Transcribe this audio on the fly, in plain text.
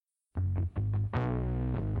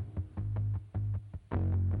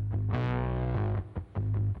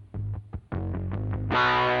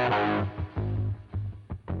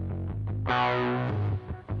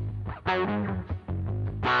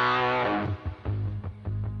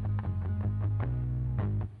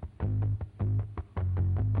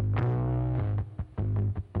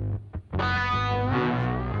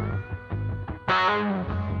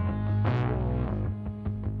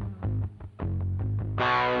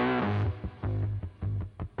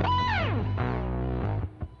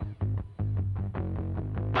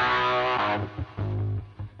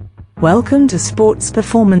Welcome to Sports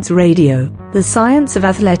Performance Radio, the science of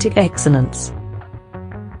athletic excellence.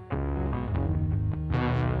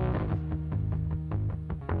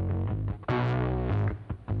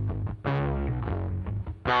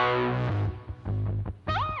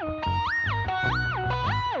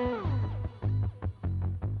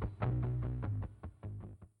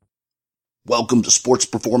 Welcome to Sports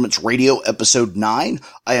Performance Radio, Episode 9.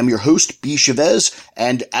 I am your host, B. Chavez,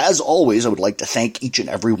 and as always, I would like to thank each and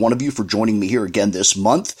every one of you for joining me here again this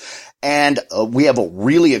month. And we have a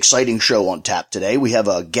really exciting show on tap today. We have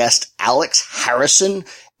a guest, Alex Harrison,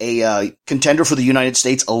 a contender for the United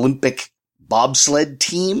States Olympic bobsled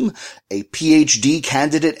team, a PhD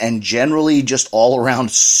candidate, and generally just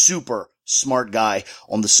all-around super smart guy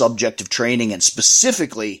on the subject of training and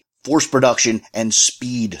specifically force production and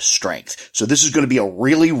speed strength. So this is going to be a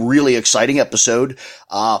really, really exciting episode.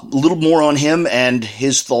 A little more on him and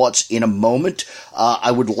his thoughts in a moment.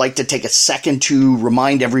 I would like to take a second to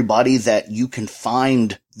remind everybody that you can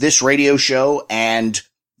find this radio show and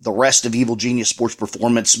the rest of Evil Genius Sports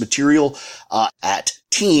Performance material at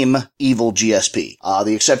Team Evil GSP.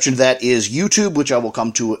 The exception to that is YouTube, which I will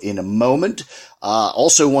come to in a moment.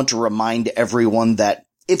 Also want to remind everyone that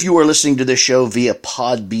if you are listening to this show via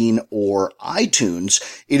Podbean or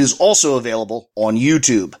iTunes, it is also available on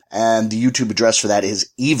YouTube, and the YouTube address for that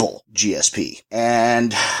is Evil GSP.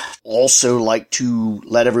 And also like to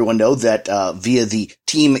let everyone know that via the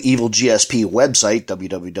Team Evil GSP website,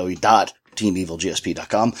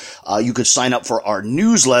 www.teamevilgsp.com, you could sign up for our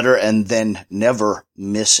newsletter and then never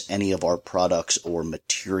miss any of our products or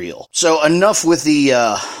material. So enough with the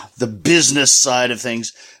business side of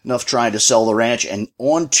things, enough trying to sell the ranch, and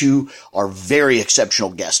on to our very exceptional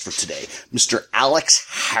guest for today, Mr. Alex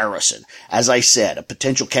Harrison. As I said, a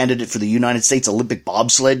potential candidate for the United States Olympic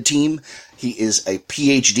bobsled team. He is a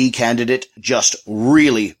PhD candidate, just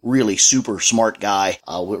really, really super smart guy.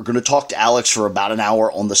 We're going to talk to Alex for about an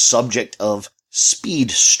hour on the subject of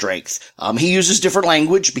speed strength. He uses different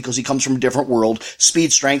language because he comes from a different world.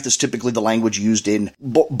 Speed strength is typically the language used in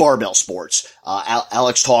barbell sports.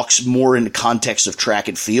 Alex talks more in the context of track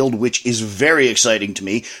and field, which is very exciting to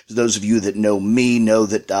me. Those of you that know me know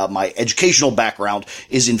that my educational background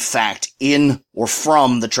is in fact in or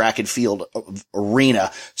from the track and field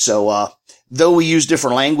arena. So though we use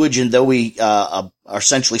different language and though we are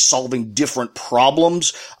essentially solving different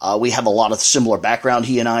problems, we have a lot of similar background,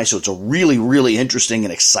 he and I, so it's a really, really interesting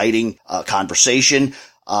and exciting conversation.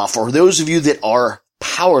 For those of you that are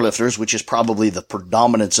powerlifters, which is probably the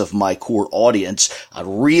predominance of my core audience, I'd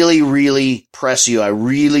really, really press you. I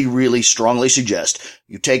really, really strongly suggest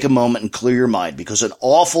you take a moment and clear your mind, because an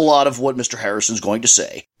awful lot of what Mr. Harrison's going to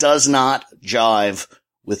say does not jive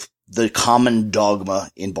with the common dogma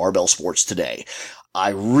in barbell sports today.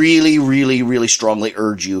 I really, really, really strongly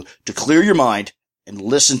urge you to clear your mind and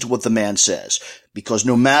listen to what the man says, because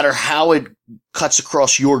no matter how it cuts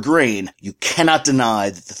across your grain, you cannot deny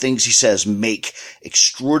that the things he says make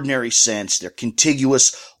extraordinary sense. They're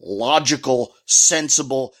contiguous, logical,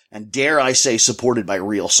 sensible, and dare I say supported by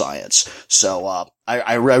real science. So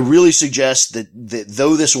I really suggest that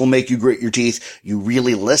though this will make you grit your teeth, you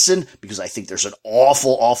really listen, because I think there's an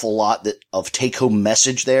awful lot of take-home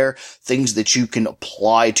message there, things that you can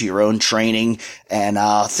apply to your own training, and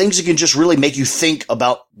things that can just really make you think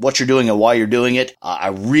about what you're doing and why you're doing it. I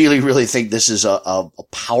really, really think this is a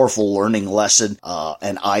powerful learning lesson,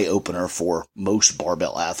 an eye-opener for most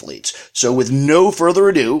barbell athletes. So with no further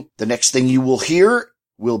ado, the next thing you will hear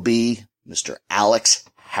will be Mr. Alex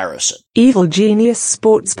Harrison. Evil Genius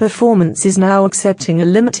Sports Performance is now accepting a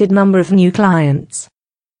limited number of new clients.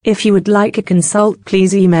 If you would like a consult,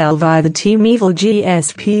 please email via the Team Evil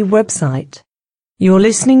GSP website. You're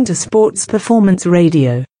listening to Sports Performance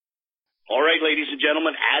Radio. All right, ladies and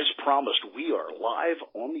gentlemen, as promised, we are live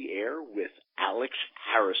on the air with Alex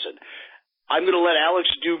Harrison. I'm going to let Alex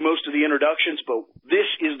do most of the introductions, but this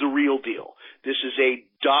is the real deal. This is a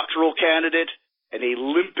doctoral candidate, an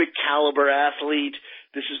Olympic caliber athlete.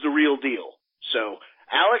 This is the real deal. So,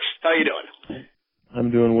 Alex, how you doing?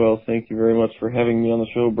 I'm doing well. Thank you very much for having me on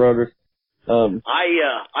the show, Broderick.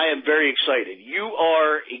 I am very excited. You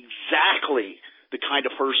are exactly the kind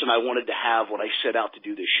of person I wanted to have when I set out to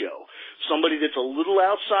do this show. Somebody that's a little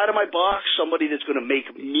outside of my box, somebody that's going to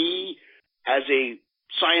make me, as a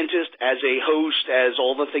scientist, as a host, as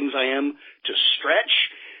all the things I am, to stretch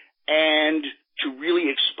and to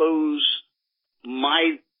really expose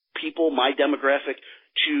my people, my demographic,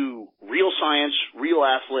 to real science, real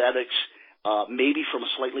athletics, maybe from a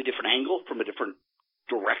slightly different angle, from a different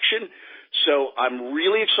direction. So I'm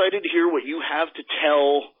really excited to hear what you have to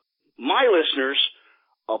tell my listeners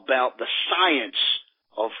about the science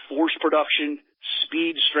of force production,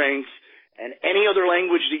 speed, strength, and any other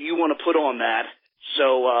language that you want to put on that.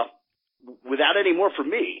 So without any more from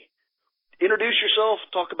me, introduce yourself,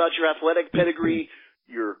 talk about your athletic pedigree,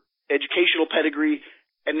 your educational pedigree,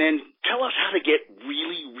 and then tell us how to get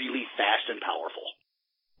really, really fast and powerful.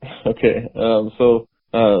 Okay.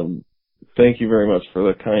 Thank you very much for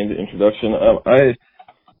the kind introduction.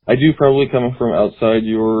 I do probably come from outside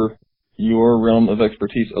your realm of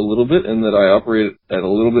expertise a little bit, in that I operate at a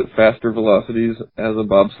little bit faster velocities as a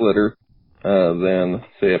bobsledder than,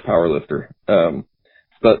 say, a powerlifter.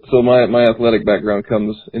 So my athletic background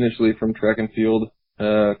comes initially from track and field.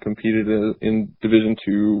 Competed in Division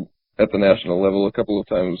II at the national level, a couple of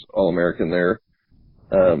times All-American there.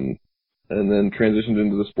 And then transitioned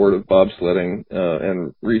into the sport of bobsledding,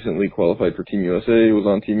 and recently qualified for Team USA, was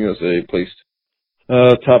on Team USA, placed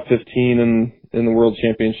top 15 in the World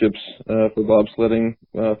Championships for bobsledding,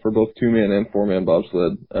 for both 2-man and 4-man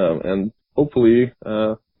bobsled. And hopefully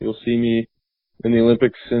you'll see me in the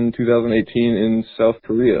Olympics in 2018 in South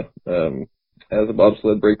Korea as a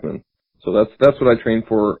bobsled brakeman. So that's what I train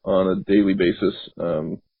for on a daily basis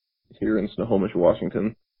here in Snohomish,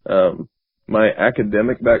 Washington. My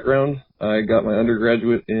academic background, I got my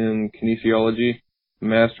undergraduate in kinesiology,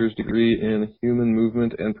 master's degree in human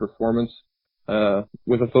movement and performance,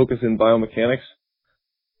 with a focus in biomechanics,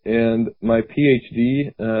 and my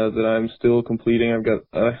PhD that I'm still completing.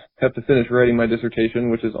 I have to finish writing my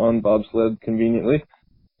dissertation, which is on bobsled conveniently.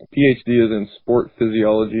 PhD is in sport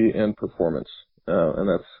physiology and performance, and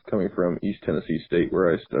that's coming from East Tennessee State,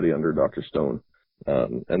 where I study under Dr. Stone.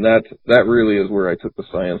 And that really is where I took the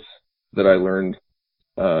science that I learned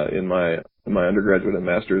in my undergraduate and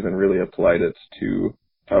master's and really applied it to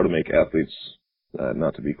how to make athletes,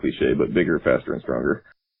 not to be cliche, but bigger, faster, and stronger.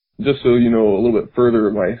 Just so you know a little bit further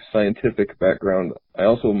of my scientific background, I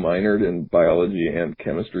also minored in biology and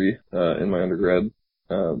chemistry in my undergrad,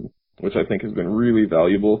 which I think has been really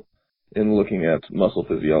valuable in looking at muscle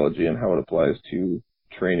physiology and how it applies to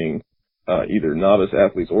training either novice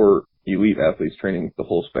athletes or elite athletes, training the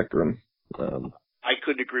whole spectrum. I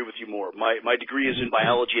couldn't agree with you more. My degree is in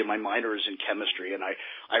biology and my minor is in chemistry, and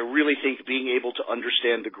I really think being able to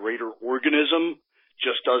understand the greater organism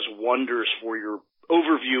just does wonders for your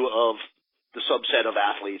overview of the subset of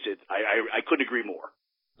athletes. I couldn't agree more.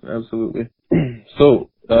 Absolutely. So,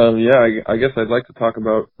 I guess I'd like to talk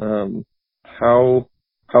about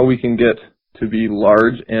how we can get to be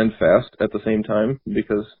large and fast at the same time,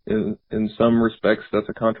 because in some respects that's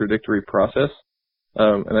a contradictory process.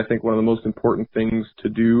 And I think one of the most important things to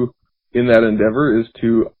do in that endeavor is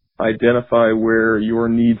to identify where your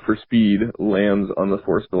need for speed lands on the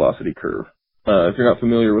force velocity curve. If you're not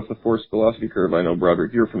familiar with the force velocity curve, I know,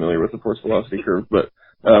 Broderick, you're familiar with the force velocity curve, but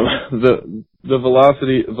the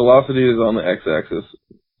velocity is on the x-axis,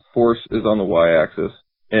 force is on the y-axis,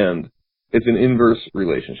 and it's an inverse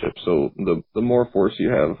relationship. So the more force you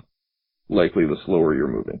have, likely the slower you're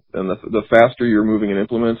moving. And the faster you're moving an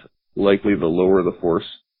implement, likely the lower the force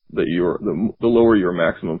that the lower your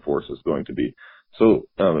maximum force is going to be. So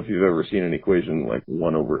if you've ever seen an equation like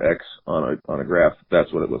 1 over x on a graph,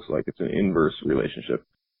 that's what it looks like. It's an inverse relationship.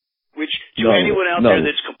 Which, to anyone out there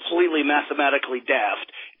that's completely mathematically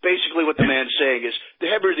daft, basically what the man's saying is, the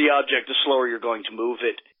heavier the object, the slower you're going to move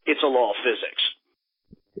it. It's a law of physics.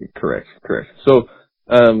 Correct. So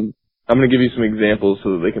I'm going to give you some examples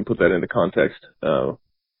so that they can put that into context,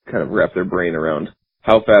 kind of wrap their brain around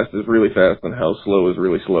how fast is really fast and how slow is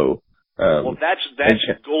really slow. Well, that's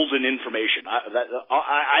golden information.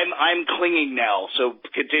 I'm clinging now, so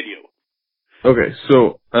continue. Okay,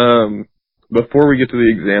 so before we get to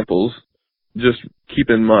the examples, just keep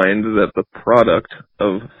in mind that the product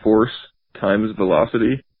of force times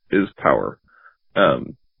velocity is power.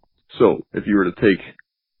 So if you were to take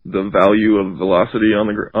the value of velocity on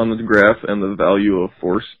the graph and the value of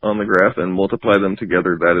force on the graph and multiply them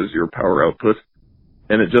together, that is your power output.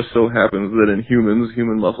 And it just so happens that in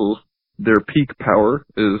human muscles, their peak power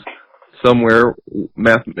is somewhere,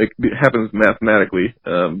 it happens mathematically,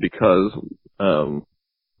 because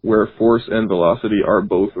where force and velocity are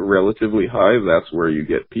both relatively high, that's where you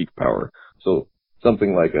get peak power. So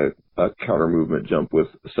something like a counter movement jump with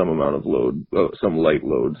some amount of load, some light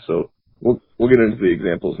load. So we'll get into the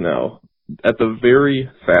examples now. At the very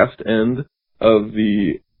fast end of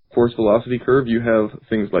the force velocity curve, you have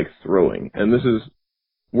things like throwing, and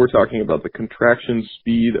we're talking about the contraction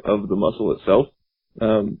speed of the muscle itself.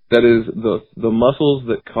 That is the muscles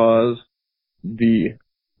that cause the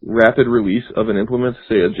rapid release of an implement,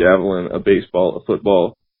 say a javelin, a baseball, a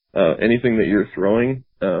football, anything that you're throwing.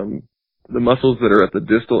 the muscles that are at the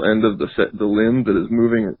distal end of the limb that is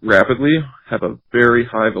moving rapidly have a very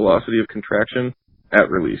high velocity of contraction at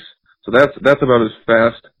release. So that's about as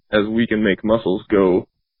fast as we can make muscles go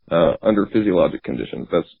under physiologic conditions.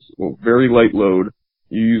 That's very light load.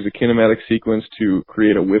 You use a kinematic sequence to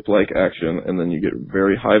create a whip-like action, and then you get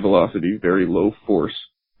very high velocity, very low force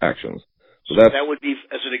actions. So that would be,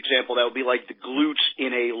 as an example, that would be like the glutes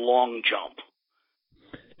in a long jump.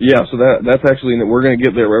 Yeah, so that's actually, we're going to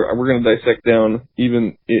get there. We're going to dissect down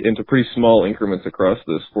even into pretty small increments across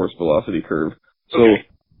this force velocity curve. So okay.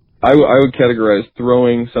 I would categorize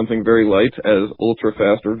throwing something very light as ultra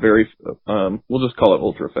fast or very, we'll just call it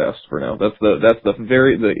ultra fast for now. That's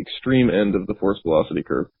the extreme end of the force velocity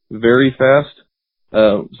curve. Very fast,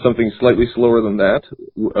 something slightly slower than that.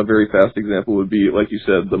 A very fast example would be, like you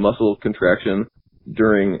said, the muscle contraction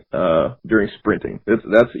during sprinting.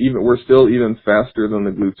 We're still even faster than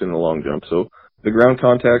the glutes in the long jump. So the ground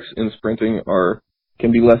contacts in sprinting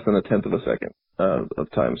can be less than 1/10 of a second of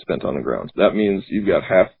time spent on the ground. That means you've got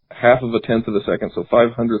half of 1/10 of a second, so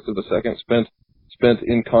 5/100ths of a second spent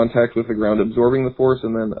in contact with the ground, absorbing the force,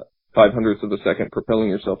 and then 5/100ths of a second propelling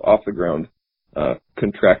yourself off the ground,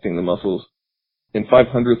 contracting the muscles in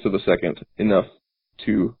 5/100ths of a second, enough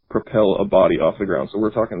to propel a body off the ground. So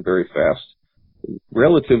we're talking very fast,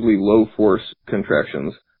 relatively low force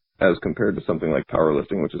contractions as compared to something like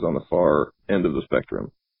powerlifting, which is on the far end of the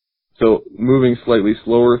spectrum. So moving slightly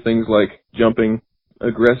slower, things like jumping,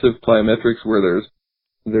 aggressive plyometrics where it's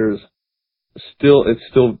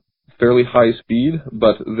still fairly high speed,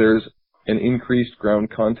 but there's an increased ground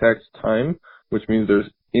contact time, which means there's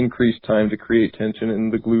increased time to create tension in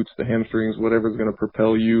the glutes, the hamstrings, whatever's going to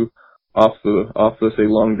propel you off the say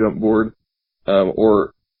long jump board,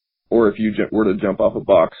 or if you were to jump off a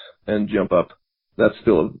box and jump up, that's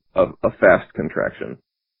still a fast contraction.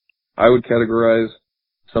 I would categorize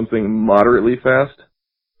something moderately fast.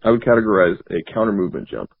 I would categorize a counter movement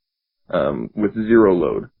jump with zero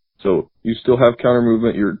load. So you still have counter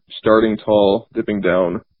movement. You're starting tall, dipping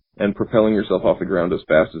down, and propelling yourself off the ground as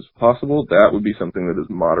fast as possible. That would be something that is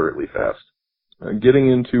moderately fast. Getting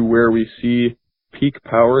into where we see peak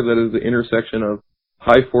power, that is the intersection of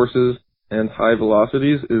high forces and high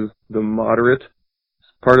velocities, is the moderate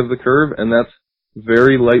part of the curve, and that's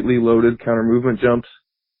very lightly loaded counter movement jumps,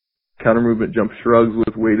 counter movement jump shrugs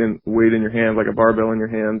with weight in your hand, like a barbell in your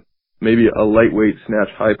hand, maybe a lightweight snatch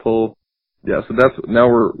high pull. Yeah, so now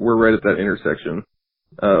we're right at that intersection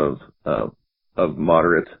of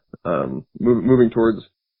moderate, moving towards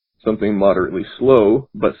something moderately slow,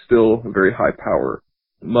 but still very high power.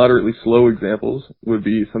 Moderately slow examples would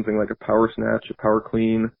be something like a power snatch, a power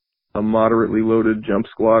clean, a moderately loaded jump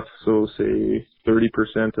squat. So say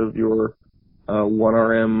 30% of your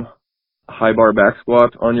 1RM high bar back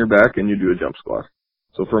squat on your back, and you do a jump squat.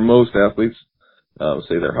 So for most athletes,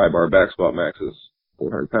 say their high bar back squat max is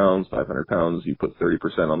 400 pounds, 500 pounds, you put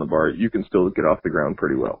 30% on the bar, you can still get off the ground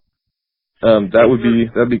pretty well. That'd be,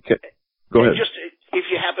 go ahead. Just if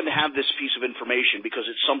you happen to have this piece of information, because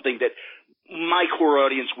it's something that my core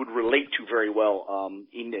audience would relate to very well.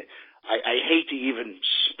 I hate to even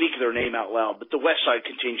speak their name out loud, but the West Side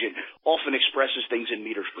Contingent often expresses things in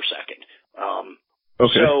meters per second.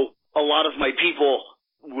 Okay. So a lot of my people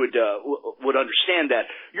would understand that.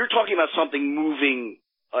 You're talking about something moving,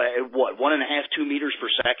 1.5, 2 meters per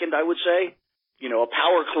second, I would say. You know, a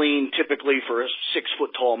power clean typically for a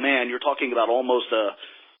 6-foot tall man, you're talking about almost a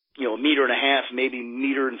 1.5 meters, maybe 1.75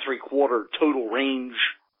 meters total range.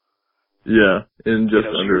 Yeah, in just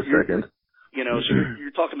under a second. So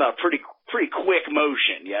you're talking about pretty quick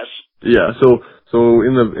motion, yes? Yeah, so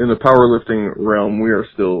in the powerlifting realm, we're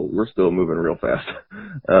still moving real fast.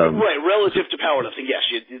 Right, relative to powerlifting, yes.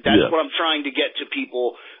 That's what I'm trying to get to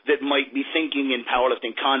people that might be thinking in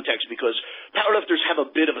powerlifting context, because powerlifters have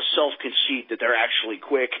a bit of a self-conceit that they're actually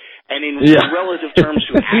quick, and in relative terms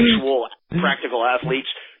to actual practical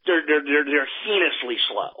athletes, they're heinously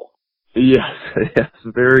slow. Yes,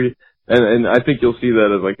 very. And I think you'll see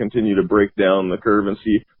that as I continue to break down the curve and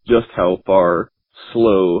see just how far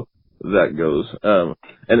slow that goes.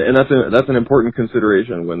 And that's an important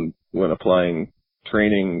consideration when applying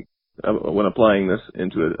training, when applying this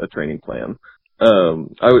into a training plan.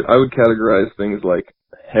 I would categorize things like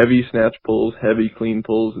heavy snatch pulls, heavy clean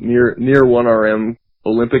pulls, near 1RM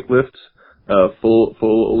Olympic lifts, full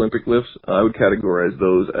Olympic lifts. I would categorize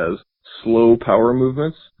those as slow power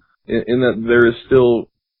movements in that there is still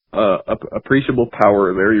appreciable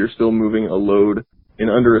power there. You're still moving a load in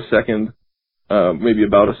under a second, maybe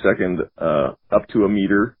about a second, up to a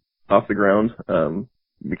meter off the ground,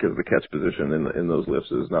 because the catch position in those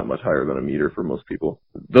lifts is not much higher than a meter for most people.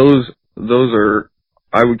 Those are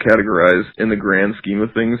I would categorize in the grand scheme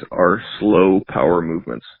of things are slow power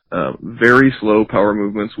movements. Very slow power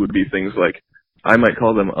movements would be things like, I might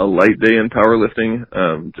call them a light day in powerlifting,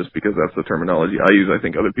 just because that's the terminology I use. I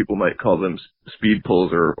think other people might call them speed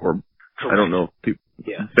pulls or I don't know,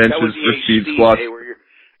 benches for speed squats.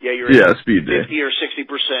 You're speed day. 50 or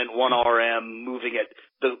 60%, 1 RM, moving at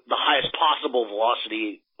the highest possible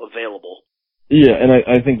velocity available. Yeah, and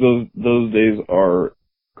I think those days are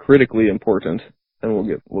critically important, and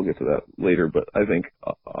we'll get to that later. But I think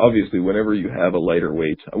obviously whenever you have a lighter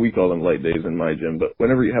weight, we call them light days in my gym, but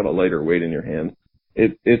whenever you have a lighter weight in your hand,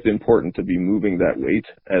 it's important to be moving that weight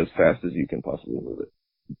as fast as you can possibly move it.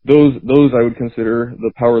 Those I would consider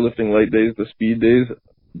the powerlifting light days, the speed days.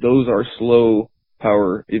 Those are slow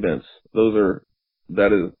power events.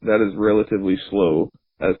 That is relatively slow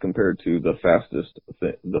as compared to the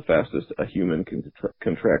fastest a human can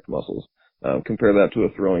contract muscles. Compare that to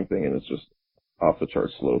a throwing thing, and it's just off the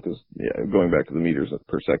charts slow because, going back to the meters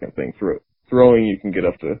per second thing, throwing you can get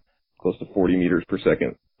up to close to 40 meters per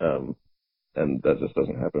second, and that just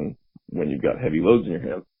doesn't happen when you've got heavy loads in your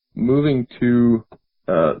hand. Moving to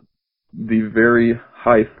the very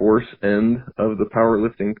high force end of the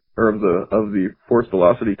powerlifting, or of the force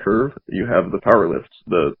velocity curve, you have the power lifts.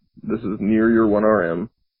 This is near your 1 RM,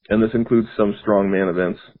 and this includes some strongman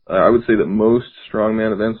events. I would say that most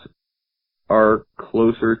strongman events are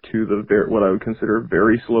closer to what I would consider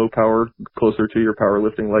very slow power, closer to your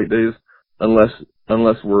powerlifting light days,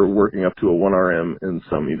 unless we're working up to a 1 RM in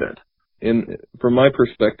some event. From my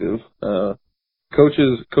perspective,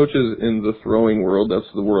 coaches in the throwing world,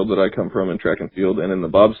 that's the world that I come from in track and field, and in the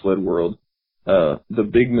bobsled world, the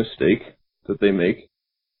big mistake that they make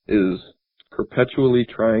is perpetually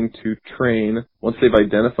trying to train. Once they've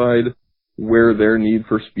identified where their need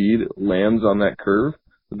for speed lands on that curve,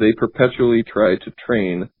 they perpetually try to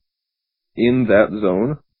train in that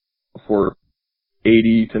zone for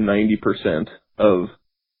 80 to 90% of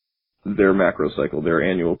their macro cycle, their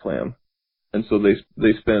annual plan. And so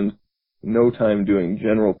they spend no time doing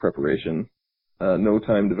general preparation, no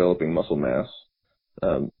time developing muscle mass,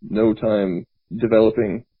 no time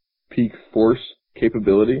developing peak force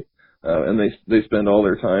capability, and they spend all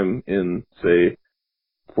their time in, say,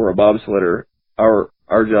 for a bobsledder,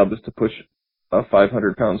 our job is to push a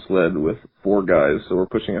 500-pound sled with 4 guys, so we're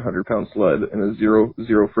pushing a 100-pound sled in a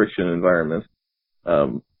zero friction environment.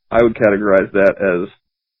 I would categorize that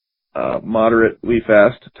as moderately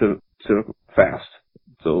fast to fast.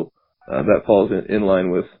 So that falls in line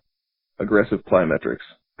with aggressive plyometrics,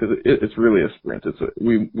 because it's really a sprint.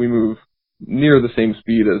 We move near the same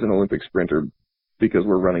speed as an Olympic sprinter because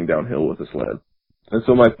we're running downhill with a sled. And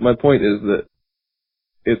so my point is that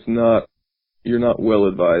you're not well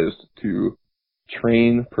advised to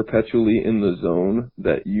train perpetually in the zone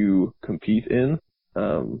that you compete in,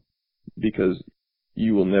 because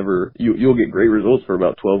you'll get great results for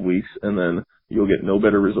about 12 weeks, and then you'll get no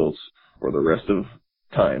better results for the rest of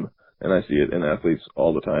time. And I see it in athletes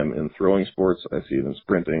all the time in throwing sports. I see it in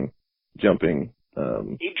sprinting, jumping.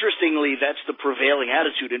 Interestingly, that's the prevailing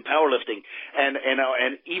attitude in powerlifting, and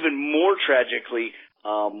even more tragically,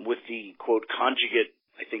 with the quote conjugate.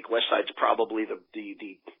 I think Westside's probably the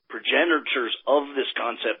progenitors of this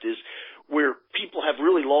concept, is where people have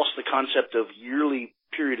really lost the concept of yearly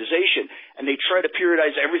periodization, and they try to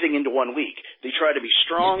periodize everything into 1 week. They try to be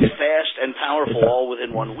strong, fast, and powerful all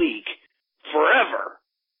within 1 week forever.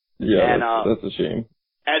 Yeah, and, that's a shame.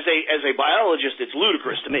 As a biologist, it's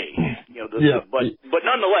ludicrous to me. But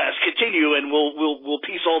nonetheless, continue, and we'll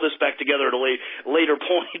piece all this back together at a later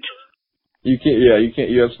point.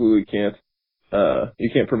 You absolutely can't. You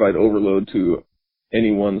can't provide overload to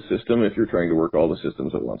any one system if you're trying to work all the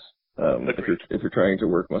systems at once. If you're trying to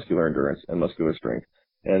work muscular endurance and muscular strength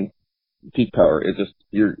and peak power,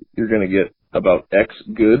 you're going to get about X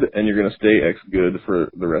good, and you're going to stay X good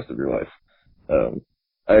for the rest of your life.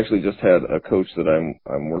 I actually just had a coach that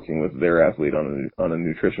I'm working with their athlete on a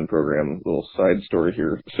nutrition program. Little side story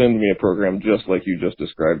here. Send me a program just like you just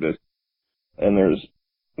described it, and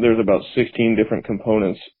there's about 16 different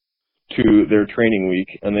components to their training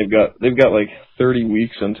week, and they've got like 30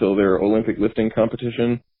 weeks until their Olympic lifting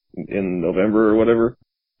competition in November or whatever,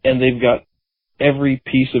 and they've got every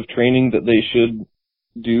piece of training that they should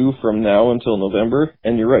do from now until November.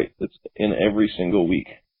 And you're right, it's in every single week.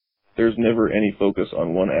 There's never any focus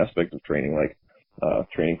on one aspect of training, like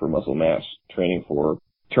training for muscle mass, training for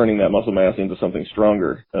turning that muscle mass into something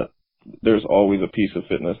stronger. There's always a piece of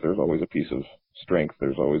fitness, there's always a piece of strength,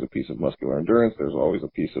 there's always a piece of muscular endurance, there's always a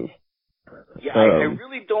piece of... I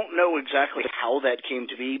really don't know exactly how that came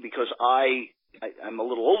to be, because I I'm a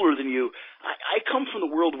little older than you. I come from the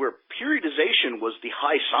world where periodization was the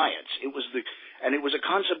high science. It was a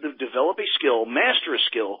concept of develop a skill, master a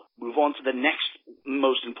skill, move on to the next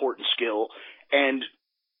most important skill, and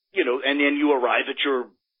then you arrive at your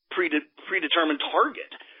predetermined target.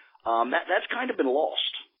 That's kind of been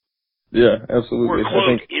lost. Yeah, absolutely. Or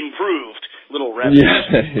quote, improved. Little reference.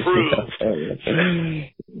 Improved.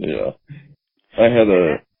 Yeah. I had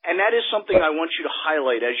and that is something I want you to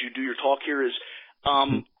highlight as you do your talk here is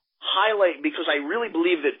highlight, because I really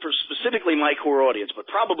believe that for specifically my core audience, but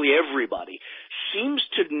probably everybody, seems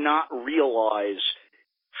to not realize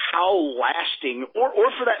how lasting, or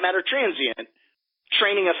for that matter transient,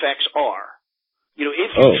 training effects are.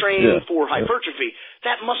 If you train for hypertrophy,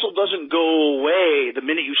 that muscle doesn't go away the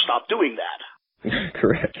minute you stop doing that.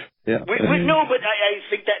 Correct. Yeah. No, but I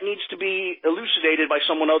think that needs to be elucidated by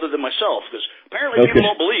someone other than myself, because apparently people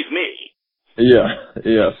don't believe me.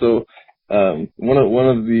 Yeah. So, one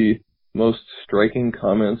of the most striking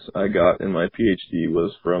comments I got in my PhD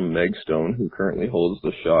was from Meg Stone, who currently holds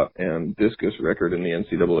the shot and discus record in the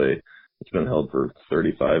NCAA. It's been held for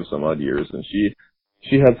 35 some odd years, and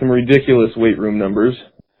she had some ridiculous weight room numbers,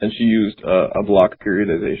 and she used a block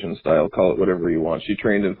periodization style, call it whatever you want. She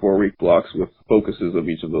trained in 4-week blocks with focuses of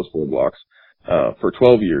each of those 4 blocks for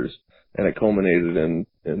 12 years, and it culminated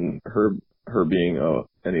in her being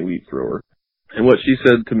an elite thrower. And what she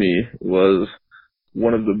said to me was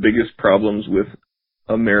one of the biggest problems with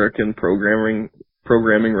American programming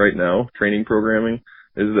right now, training programming,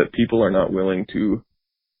 is that people are not willing to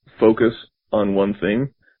focus on one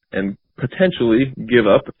thing and potentially give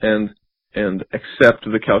up and accept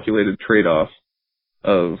the calculated trade-off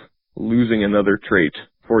of losing another trait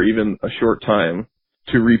for even a short time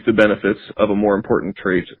to reap the benefits of a more important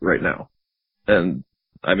trait right now. And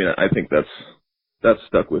I mean, I think that's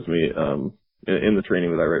stuck with me in the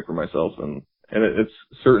training that I write for myself, and it's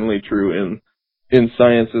certainly true in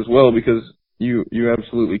science as well, because you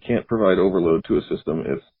absolutely can't provide overload to a system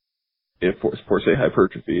if for say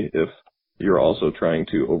hypertrophy, if you're also trying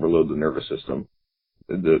to overload the nervous system.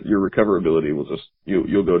 Your recoverability will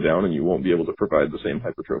you'll go down, and you won't be able to provide the same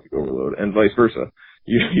hypertrophic overload, and vice versa.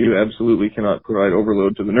 You absolutely cannot provide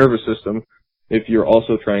overload to the nervous system if you're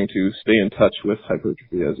also trying to stay in touch with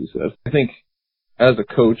hypertrophy, as you said. I think as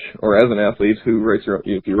a coach or as an athlete who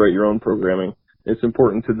if you write your own programming, it's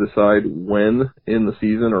important to decide when in the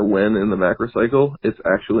season or when in the macro cycle it's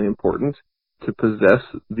actually important to possess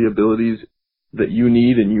the abilities that you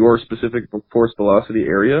need in your specific force velocity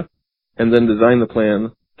area, and then design the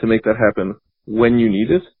plan to make that happen when you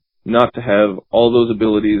need it, not to have all those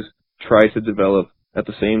abilities try to develop at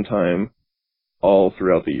the same time all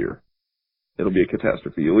throughout the year. It'll be a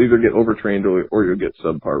catastrophe. You'll either get overtrained or you'll get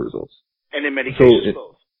subpar results. And in many cases,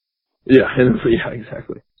 both. Yeah,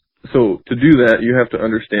 exactly. So to do that, you have to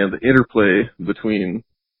understand the interplay between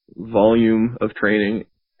volume of training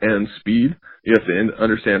and speed. You have to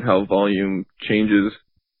understand how volume changes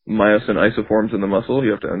myosin isoforms in the muscle.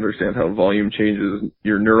 You have to understand how volume changes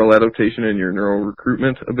your neural adaptation and your neural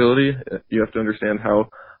recruitment ability. You have to understand how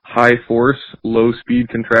high force, low speed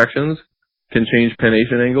contractions can change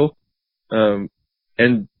pennation angle.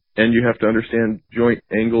 And you have to understand joint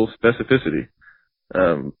angle specificity.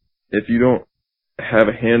 If you don't have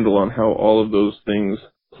a handle on how all of those things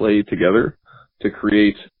play together to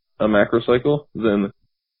create a macrocycle, then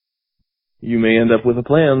you may end up with a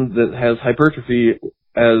plan that has hypertrophy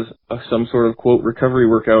as some sort of, quote, recovery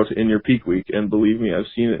workout in your peak week. And believe me, I've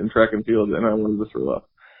seen it in track and field, and I wanted to throw up.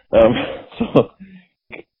 So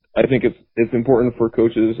I think it's important for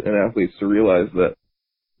coaches and athletes to realize that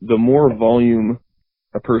the more volume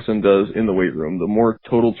a person does in the weight room, the more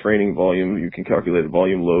total training volume you can calculate.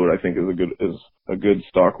 Volume load, I think, is a good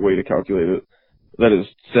stock way to calculate it. That is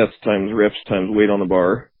sets times reps times weight on the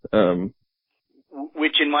bar.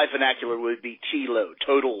 Which in my vernacular would be T load,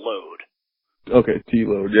 total load. Okay, T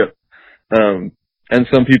load, yep. And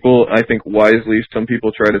some people, I think wisely, some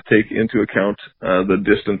people try to take into account the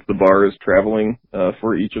distance the bar is traveling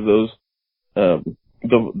for each of those.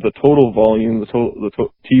 The total volume, the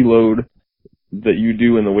T load that you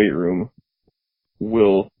do in the weight room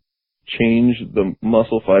will change the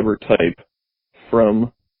muscle fiber type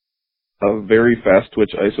from a very fast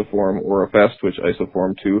twitch isoform or a fast twitch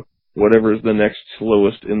isoform to whatever is the next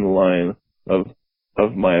slowest in the line of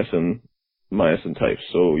myosin types.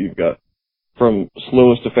 So you've got from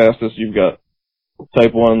slowest to fastest, you've got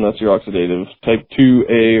type 1, that's your oxidative. Type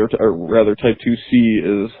 2A, or rather type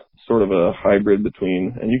 2C is sort of a hybrid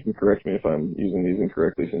between, and you can correct me if I'm using these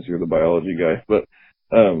incorrectly since you're the biology guy, but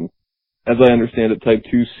as I understand it, type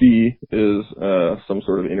 2C is some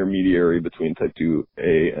sort of intermediary between type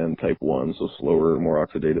 2A and type 1, so slower, more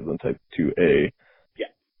oxidative than type 2A.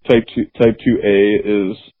 Yeah. Type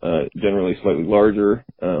 2A is generally slightly larger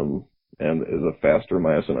and is a faster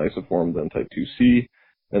myosin isoform than type 2C.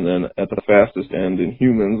 And then at the fastest end in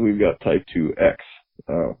humans, we've got type 2X.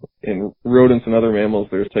 In rodents and other mammals,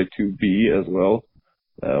 there's type 2B as well,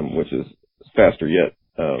 which is faster yet.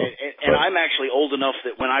 And I'm actually old enough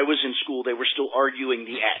that when I was in school, they were still arguing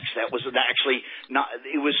the X. That was actually not,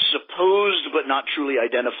 it was supposed but not truly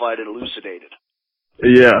identified and elucidated.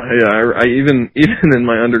 Yeah. I even in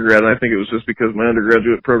my undergrad, I think it was just because my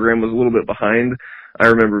undergraduate program was a little bit behind. I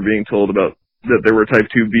remember being told about that there were type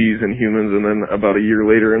 2Bs in humans, and then about a year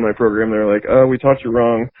later in my program, they're like, "Oh, we taught you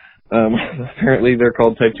wrong." Apparently, they're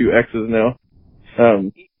called type 2Xs now.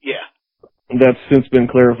 Yeah. That's since been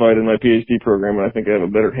clarified in my PhD program, and I think I have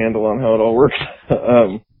a better handle on how it all works.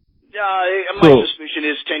 My suspicion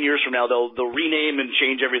is 10 years from now they'll rename and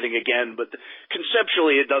change everything again, but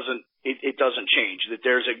conceptually it doesn't change. That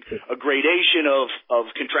there's a gradation of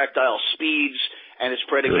contractile speeds, and it's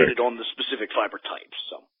predicated on the specific fiber types.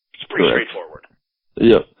 So it's pretty straightforward.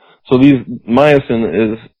 Yep. So myosin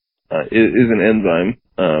is an enzyme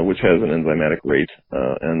which has an enzymatic rate,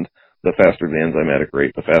 and the faster the enzymatic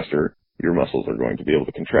rate, the faster your muscles are going to be able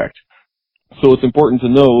to contract. So it's important to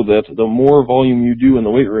know that the more volume you do in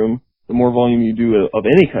the weight room, the more volume you do of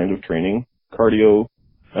any kind of training, cardio,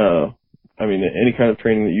 any kind of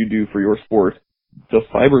training that you do for your sport, the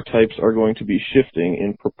fiber types are going to be shifting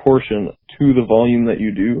in proportion to the volume that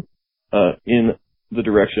you do in the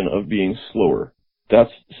direction of being slower.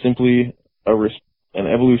 That's simply an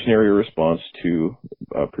evolutionary response to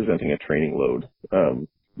presenting a training load.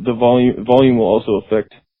 The volume will also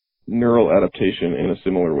affect neural adaptation in a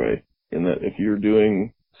similar way, in that if you're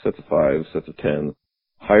doing sets of 5, sets of 10,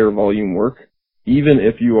 higher volume work, even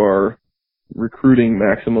if you are recruiting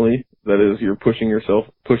maximally, that is, you're pushing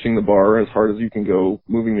the bar as hard as you can go,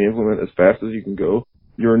 moving the implement as fast as you can go,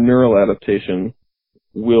 your neural adaptation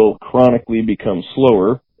will chronically become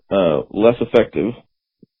slower, less effective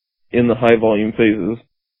in the high volume phases,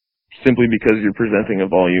 simply because you're presenting a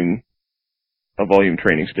volume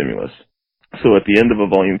training stimulus. So at the end of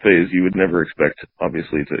a volume phase, you would never expect to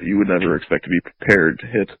be prepared to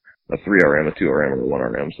hit a 3RM, a 2RM, or a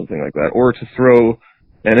 1RM, something like that, or to throw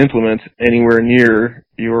an implement anywhere near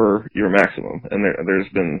your maximum. And there's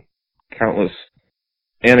been countless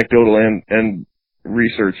anecdotal and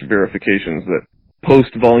research verifications that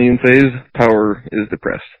post-volume phase, power is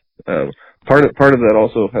depressed. Part of that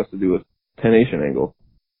also has to do with pennation angle,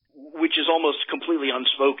 which is almost completely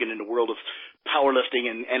unspoken in the world of powerlifting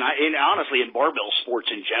and honestly in barbell sports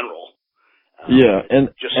in general.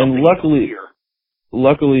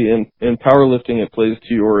 Luckily in powerlifting it plays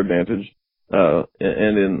to your advantage, and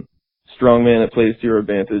in strongman it plays to your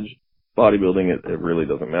advantage. Bodybuilding it really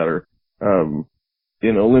doesn't matter. In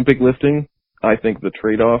Olympic lifting, I think the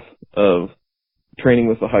trade-off of training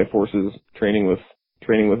with the high forces, training with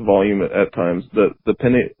volume at times, the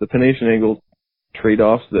pennation angle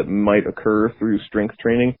trade-offs that might occur through strength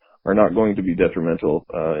training are not going to be detrimental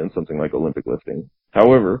in something like Olympic lifting.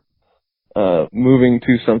 However, moving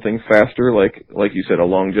to something faster, like you said, a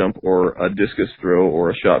long jump or a discus throw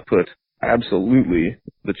or a shot put, absolutely,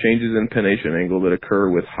 the changes in pennation angle that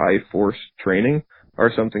occur with high force training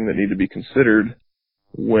are something that need to be considered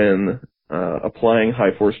when applying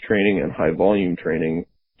high force training and high volume training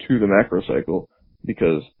to the macro cycle,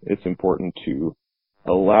 because it's important to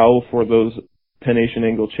allow for those pennation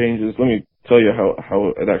angle changes. Let me tell you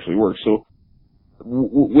how it actually works. So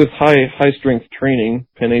with high strength training,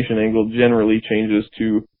 pennation angle generally changes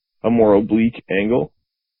to a more oblique angle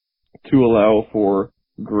to allow for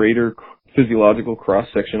greater physiological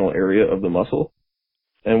cross-sectional area of the muscle.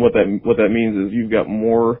 And what that means is you've got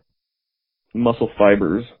more muscle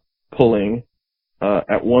fibers pulling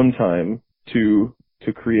at one time to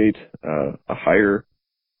create a higher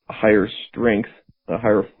strength, a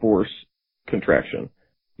higher force contraction.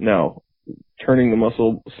 Now, turning the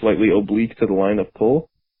muscle slightly oblique to the line of pull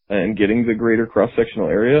and getting the greater cross-sectional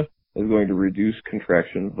area is going to reduce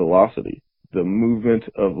contraction velocity. The movement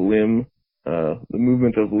of limb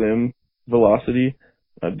velocity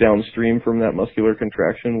downstream from that muscular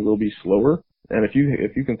contraction will be slower. And if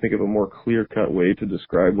you can think of a more clear-cut way to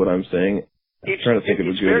describe what I'm saying, I'm trying to think of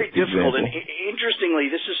a good example. It's very difficult. And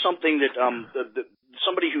interestingly, this is something that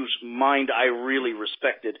somebody whose mind I really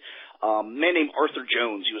respected, a man named Arthur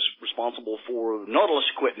Jones. He was responsible for Nautilus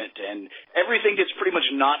equipment and everything that's pretty much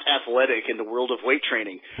not athletic in the world of weight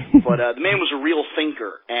training. But the man was a real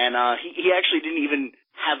thinker, and he actually didn't even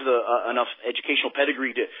have enough educational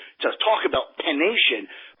pedigree to talk about pennation,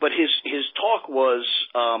 but his talk was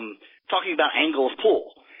talking about angle of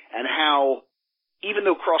pull and how even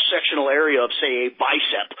though cross-sectional area of, say, a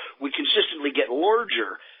bicep would consistently get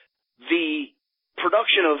larger, the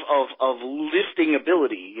production of lifting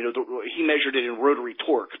ability, he measured it in rotary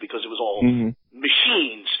torque because it was all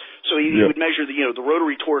machines. So he would measure the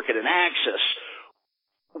rotary torque at an axis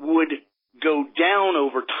would go down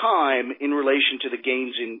over time in relation to the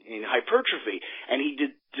gains in hypertrophy. And he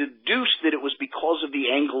deduced that it was because of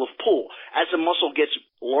the angle of pull. As the muscle gets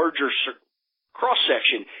larger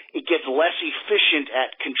cross-section, it gets less efficient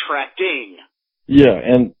at contracting. Yeah,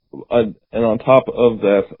 and on top of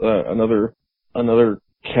that, another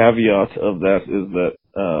caveat of that is that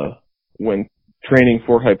when training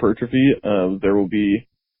for hypertrophy, there will be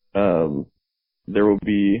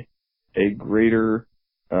a greater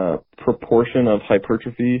proportion of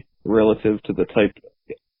hypertrophy relative to the type.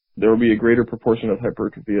 There will be a greater proportion of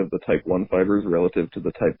hypertrophy of the type 1 fibers relative to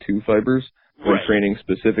the type 2 fibers when training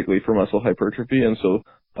specifically for muscle hypertrophy. And so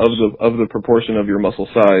of the proportion of your muscle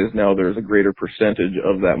size, now there's a greater percentage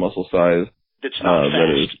of that muscle size that's not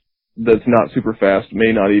fast. That's not super fast,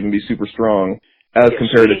 may not even be super strong, as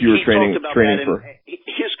compared if you were training for.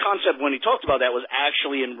 His concept when he talked about that was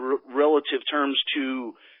actually in relative terms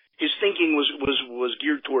to his thinking was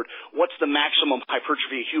geared toward what's the maximum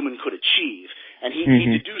hypertrophy a human could achieve. And he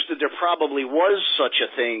deduced that there probably was such a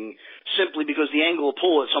thing simply because the angle of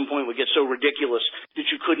pull at some point would get so ridiculous that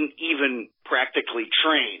you couldn't even practically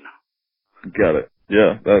train. Got it.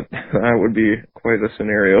 Yeah, that would be quite a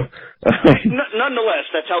scenario. Nonetheless,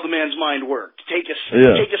 that's how the man's mind worked. Take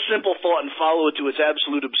a simple thought and follow it to its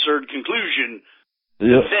absolute absurd conclusion,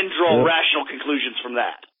 then draw rational conclusions from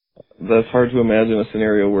that. That's hard to imagine a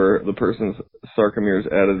scenario where the person's sarcomeres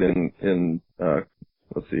added in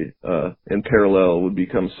parallel would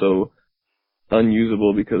become so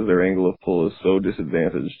unusable because their angle of pull is so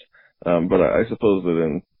disadvantaged. But I suppose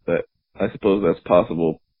that's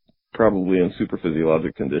possible, probably in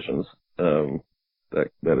superphysiologic conditions. That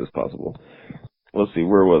is possible. Let's see,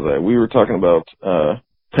 where was I? We were talking about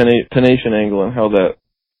pennation angle and how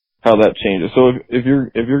that changes. So if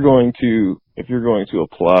you're going to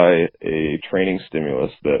apply a training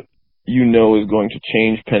stimulus that you know is going to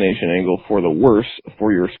change pennation angle for the worse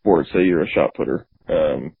for your sport, say you're a shot putter,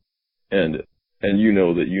 and you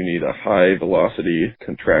know that you need a high velocity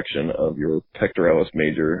contraction of your pectoralis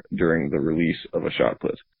major during the release of a shot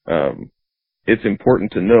put. It's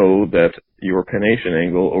important to know that your pennation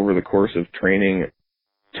angle over the course of training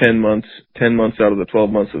 10 months out of the 12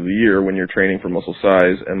 months of the year when you're training for muscle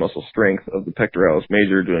size and muscle strength of the pectoralis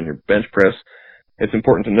major doing your bench press, it's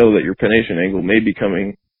important to know that your pennation angle may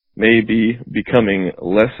be becoming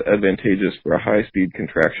less advantageous for a high speed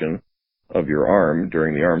contraction of your arm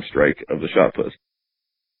during the arm strike of the shot put.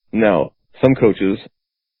 Now, some coaches,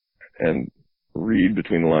 and read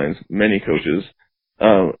between the lines, many coaches,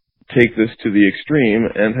 take this to the extreme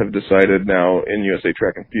and have decided now in USA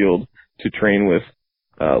Track and Field to train with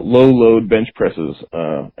low load bench presses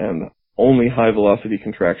and only high velocity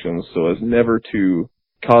contractions so as never to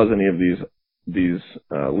cause any of these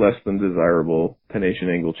less than desirable pennation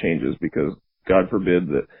angle changes, because God forbid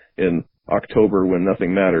that in October when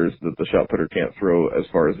nothing matters that the shot putter can't throw as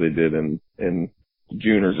far as they did in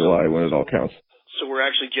June or July when it all counts. So we're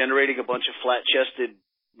actually generating a bunch of flat-chested,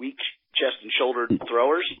 weak chest and shoulder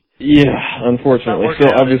throwers? Yeah, unfortunately. So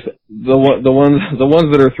obviously the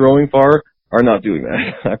ones that are throwing far are not doing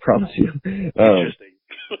that. I promise you. Interesting.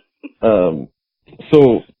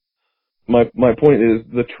 So my point is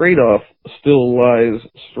the trade-off still lies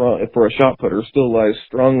strong for a shot putter still lies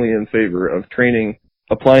strongly in favor of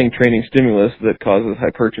applying training stimulus that causes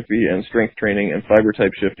hypertrophy and strength training and fiber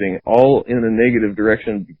type shifting all in a negative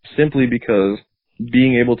direction, simply because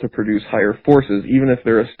being able to produce higher forces, even if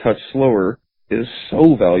they're a touch slower, is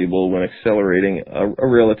so valuable when accelerating a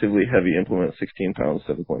relatively heavy implement, 16 pounds,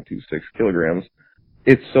 7.26 kilograms.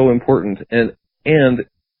 It's so important, and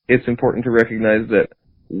it's important to recognize that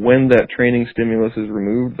when that training stimulus is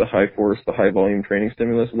removed, the high force, the high volume training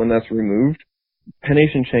stimulus, when that's removed,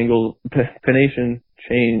 pennation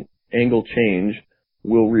angle change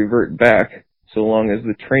will revert back so long as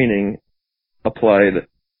the training applied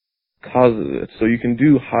causes it. So you can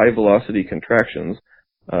do high velocity contractions,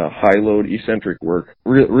 high load eccentric work,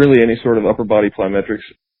 really any sort of upper body plyometrics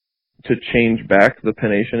to change back the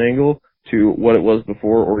pennation angle to what it was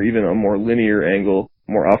before, or even a more linear angle,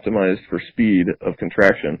 more optimized for speed of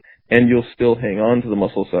contraction. And you'll still hang on to the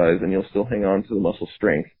muscle size and you'll still hang on to the muscle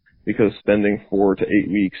strength, because spending 4 to 8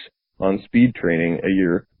 weeks on speed training a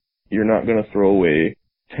year, you're not going to throw away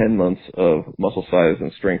 10 months of muscle size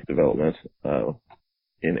and strength development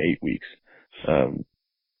in 8 weeks.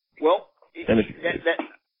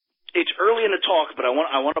 It's early in the talk, but I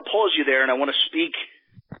want to pause you there, and I want to speak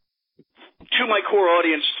to my core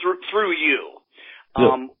audience through you.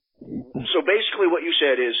 So basically what you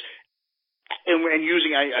said is, and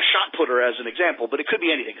using a shot putter as an example, but it could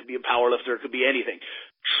be anything. It could be a power lifter. It could be anything.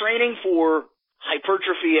 Training for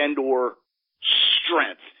hypertrophy and or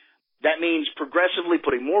strength. That means progressively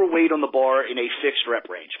putting more weight on the bar in a fixed rep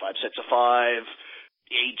range. 5 sets of 5,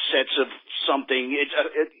 8 sets of something.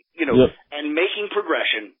 And making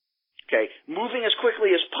progression. Okay, moving as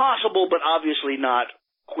quickly as possible, but obviously not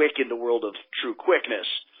quick in the world of true quickness.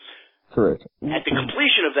 Correct. At the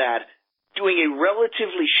completion of that, doing a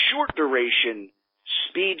relatively short duration,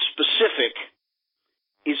 speed specific,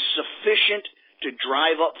 is sufficient to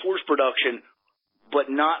drive up force production,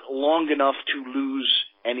 but not long enough to lose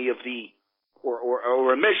any of the,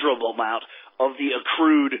 or a measurable amount of the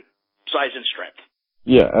accrued size and strength.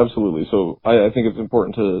 Yeah, absolutely. So I think it's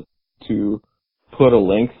important to put a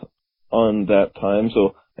length on that time.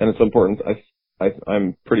 So, and it's important,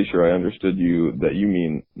 I'm pretty sure I understood that you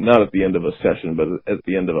mean not at the end of a session, but at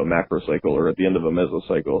the end of a macro cycle or at the end of a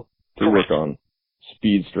mesocycle to work on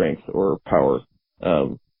speed, strength, or power.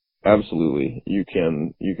 Absolutely. You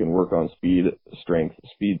can work on speed, strength,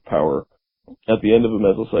 speed, power at the end of a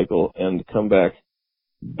mesocycle and come back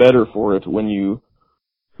better for it when you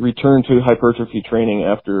return to hypertrophy training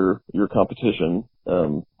after your competition,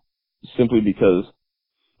 simply because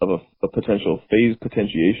of a potential phase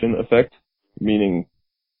potentiation effect, meaning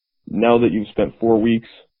now that you've spent 4 weeks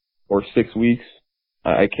or 6 weeks,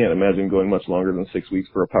 I can't imagine going much longer than 6 weeks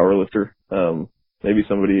for a power lifter. Maybe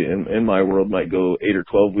somebody in my world might go 8 or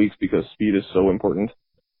 12 weeks because speed is so important.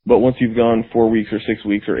 But once you've gone 4 weeks or 6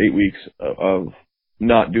 weeks or 8 weeks of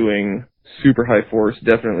not doing super high force,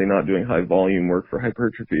 definitely not doing high volume work for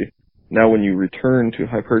hypertrophy, now when you return to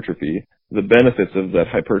hypertrophy, the benefits of that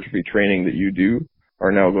hypertrophy training that you do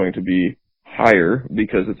are now going to be higher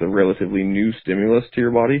because it's a relatively new stimulus to your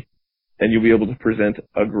body, and you'll be able to present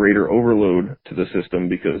a greater overload to the system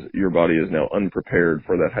because your body is now unprepared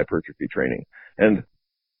for that hypertrophy training. And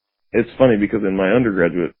it's funny because in my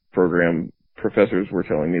undergraduate program, professors were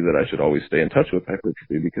telling me that I should always stay in touch with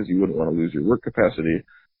hypertrophy because you wouldn't want to lose your work capacity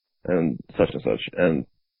and such and such. And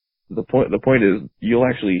the point is you'll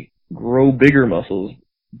actually grow bigger muscles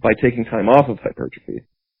by taking time off of hypertrophy,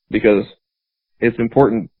 because it's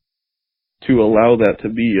important to allow that to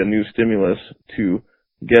be a new stimulus to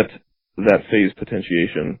get that phase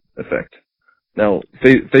potentiation effect. Now,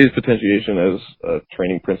 phase potentiation as a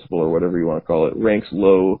training principle or whatever you want to call it ranks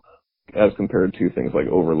low as compared to things like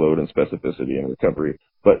overload and specificity and recovery,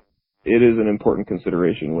 but it is an important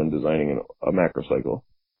consideration when designing a macro cycle.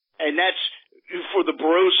 And that's, for the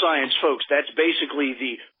bro science folks, that's basically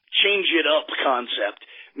the change it up concept,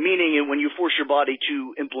 meaning when you force your body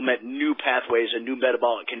to implement new pathways and new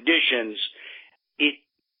metabolic conditions, it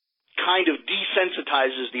kind of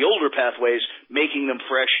desensitizes the older pathways, making them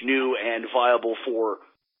fresh, new, and viable for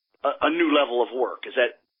a new level of work. Is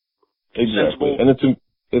that exactly? Sensible? And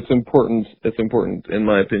it's important, in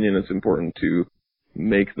my opinion, it's important to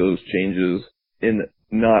make those changes in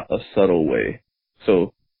not a subtle way.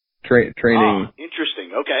 So training.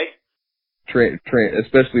 Interesting. Okay.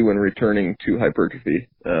 Especially when returning to hypertrophy.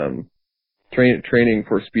 Training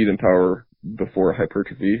for speed and power before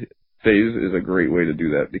hypertrophy phase is a great way to do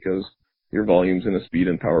that because your volumes in a speed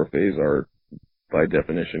and power phase are by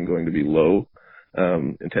definition going to be low.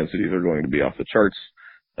 Intensities are going to be off the charts.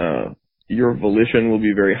 Your volition will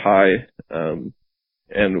be very high.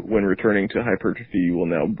 And when returning to hypertrophy, you will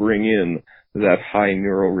now bring in that high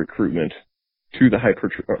neural recruitment to the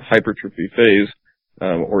hypertrophy phase,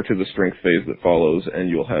 or to the strength phase that follows, and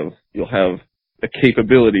you'll have a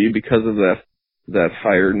capability because of that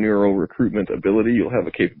higher neural recruitment ability. You'll have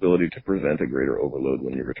a capability to present a greater overload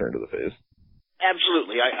when you return to the phase.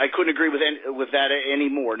 Absolutely, I couldn't agree with that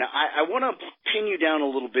anymore. Now, I want to pin you down a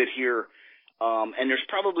little bit here, and there's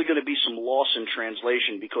probably going to be some loss in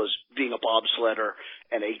translation because being a bobsledder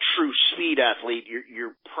and a true speed athlete,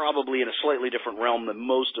 you're probably in a slightly different realm than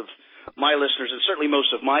most of my listeners, and certainly most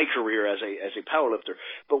of my career as a powerlifter.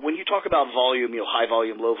 But when you talk about volume, high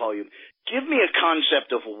volume, low volume, give me a concept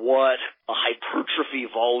of what a hypertrophy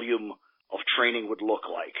volume of training would look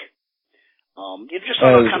like. Just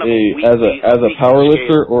as a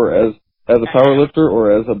powerlifter or as a powerlifter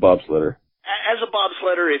or as a bobsledder. As a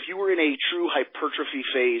bobsledder, if you were in a true hypertrophy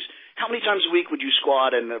phase, how many times a week would you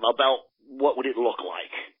squat, and about what would it look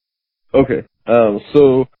like? Okay,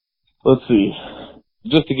 so let's see.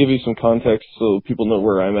 just to give you some context so people know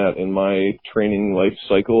where I'm at in my training life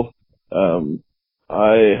cycle,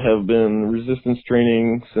 I have been resistance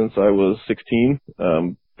training since I was 16,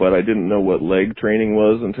 but I didn't know what leg training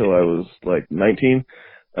was until I was like 19.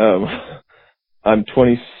 I'm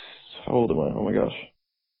 20, how old am I? Oh my gosh,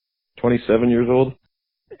 27 years old.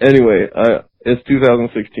 Anyway, it's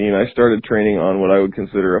 2016. I started training on what I would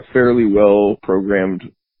consider a fairly well-programmed,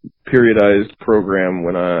 periodized program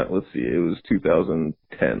when it was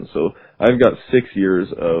 2010. So I've got 6 years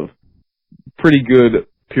of pretty good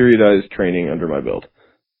periodized training under my belt.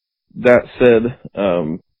 That said,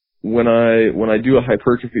 when I do a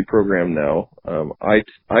hypertrophy program now,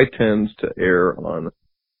 I tend to err on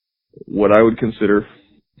what I would consider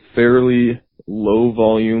fairly low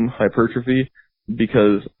volume hypertrophy,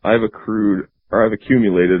 because I've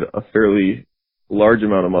accumulated a fairly large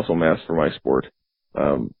amount of muscle mass for my sport.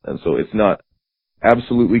 And so it's not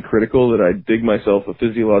absolutely critical that I dig myself a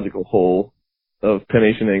physiological hole of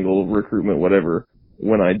pennation angle, recruitment, whatever,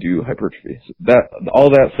 when I do hypertrophy. All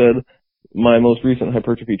that said, my most recent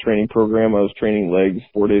hypertrophy training program, I was training legs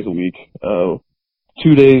 4 days a week,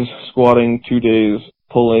 2 days squatting, 2 days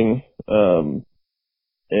pulling,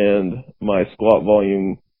 and my squat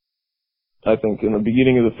volume, I think in the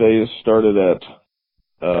beginning of the phase, started at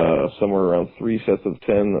somewhere around 3 sets of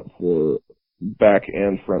 10 for back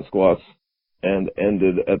and front squats, and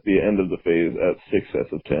ended at the end of the phase at 6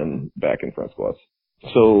 sets of 10 back and front squats.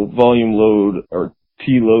 So volume load, or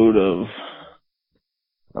T load of,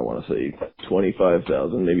 I want to say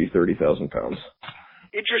 25,000, maybe 30,000 pounds.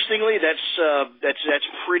 Interestingly, that's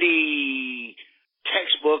pretty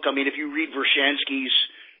textbook. I mean, if you read Vershansky's,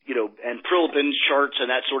 and Prilipin's charts and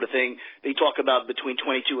that sort of thing, they talk about between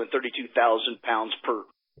 22 and 32,000 pounds per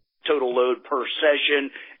total load per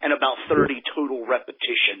session, and about 30 total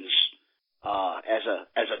repetitions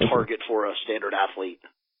as a target for a standard athlete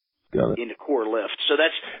in the core lift. So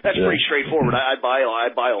that's pretty straightforward. I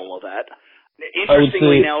buy all of that.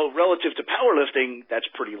 Interestingly, now relative to powerlifting, that's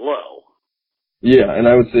pretty low. Yeah, and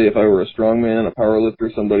I would say if I were a strongman, a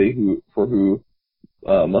powerlifter, somebody for who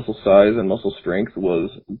muscle size and muscle strength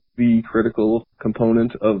was the critical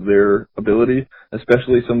component of their ability,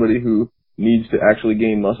 especially somebody who needs to actually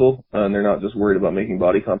gain muscle, and they're not just worried about making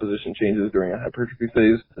body composition changes during a hypertrophy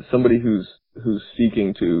phase. Somebody who's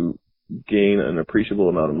seeking to gain an appreciable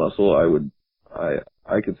amount of muscle,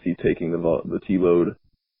 I could see taking the T load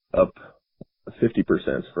up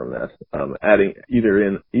 50% from that, adding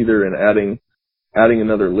adding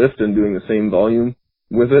another lift and doing the same volume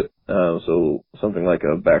with it. So something like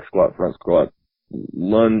a back squat, front squat,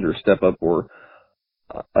 lunge, or step up, or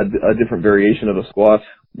a different variation of a squat.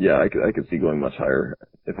 Yeah, I could see going much higher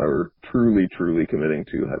if I were truly committing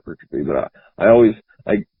to hypertrophy. But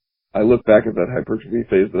I look back at that hypertrophy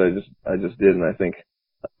phase that I just did, and I think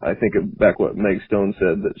back what Meg Stone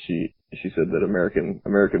said, that she said that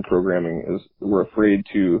American programming we're afraid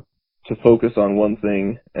to focus on one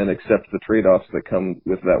thing and accept the trade-offs that come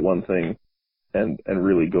with that one thing, and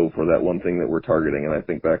really go for that one thing that we're targeting. And I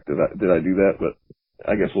think back to that. Did I do that? But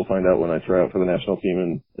I guess we'll find out when I try out for the national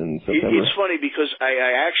team in September. It's funny because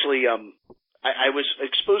I actually I was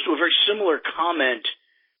exposed to a very similar comment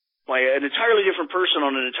by an entirely different person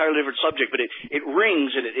on an entirely different subject, but it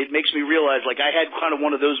rings, and it makes me realize, like, I had kind of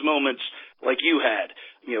one of those moments like you had.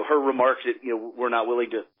 Her remark that, we're not willing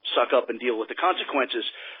to suck up and deal with the consequences.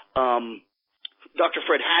 Dr.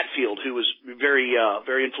 Fred Hatfield, who was very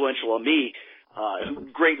influential on me,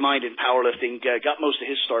 great mind in powerlifting, got most of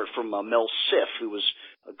his start from Mel Siff, who was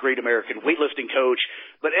a great American weightlifting coach.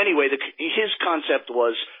 But anyway, his concept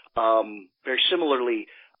was very similarly,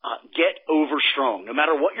 get over strong, no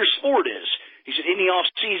matter what your sport is. He said, in the off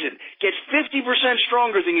season, get 50%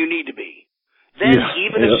 stronger than you need to be. Then,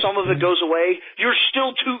 if some of it goes away, you're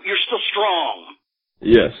still strong.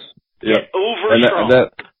 Yes. Get over strong.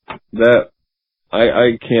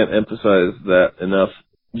 I can't emphasize that enough.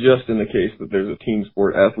 Just in the case that there's a team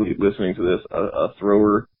sport athlete listening to this, a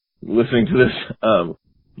thrower listening to this,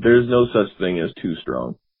 there's no such thing as too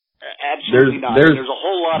strong. Absolutely not. There's a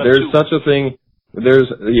whole lot of there's such a thing. There's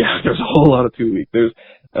a whole lot of too weak.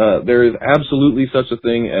 There is absolutely such a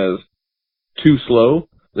thing as too slow.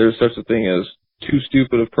 There's such a thing as too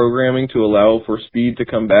stupid of programming to allow for speed to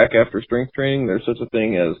come back after strength training. There's such a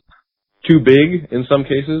thing as too big in some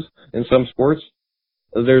cases, in some sports.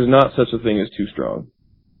 There's not such a thing as too strong.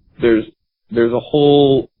 There's a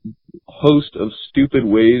whole host of stupid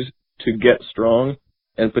ways to get strong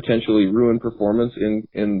and potentially ruin performance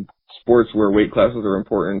in sports where weight classes are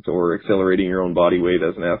important, or accelerating your own body weight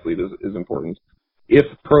as an athlete is important.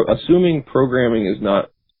 Assuming programming is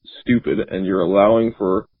not stupid and you're allowing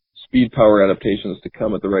for speed power adaptations to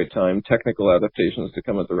come at the right time, technical adaptations to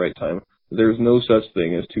come at the right time. There's no such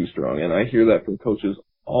thing as too strong. And I hear that from coaches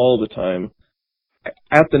all the time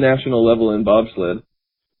at the national level in bobsled,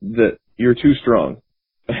 that you're too strong.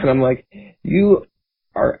 And I'm like, you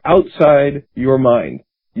are outside your mind.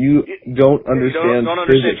 You don't understand don't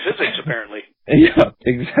understand physics, apparently. Yeah,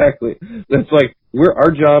 exactly. That's like,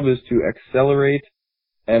 our job is to accelerate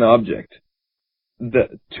an object.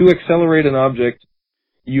 To accelerate an object,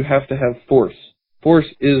 you have to have force. Force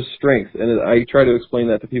is strength, and I try to explain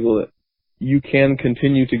that to people, that you can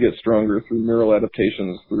continue to get stronger through neural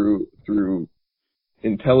adaptations, through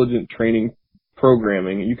intelligent training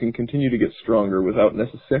programming. You can continue to get stronger without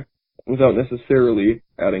necessarily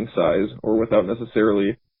adding size or without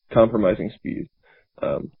necessarily compromising speed.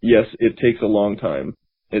 Yes, it takes a long time.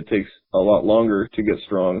 It takes a lot longer to get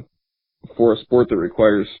strong. For a sport that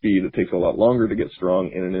requires speed, it takes a lot longer to get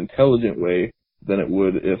strong in an intelligent way than it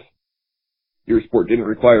would if your sport didn't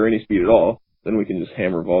require any speed at all. Then we can just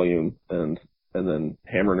hammer volume and then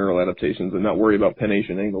hammer neural adaptations and not worry about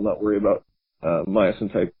pennation angle, not worry about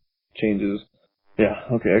myosin type changes. Yeah,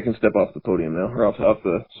 okay, I can step off the podium now, or off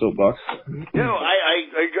the soapbox. No,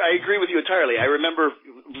 I agree with you entirely. I remember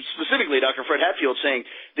specifically Dr. Fred Hatfield saying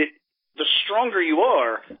that the stronger you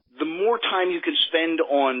are, the more time you can spend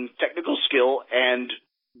on technical skill and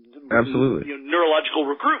absolutely neurological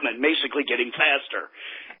recruitment, basically getting faster.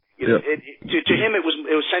 To him, it was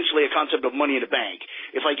essentially a concept of money in the bank.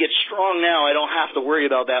 If I get strong now, I don't have to worry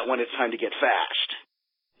about that when it's time to get fast.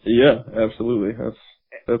 Yeah, absolutely. That's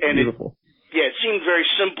beautiful. It seemed very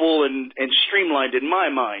simple and streamlined in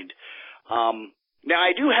my mind. Now,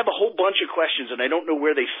 I do have a whole bunch of questions, and I don't know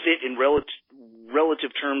where they fit in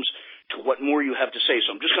relative terms to what more you have to say.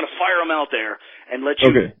 So I'm just going to fire them out there and let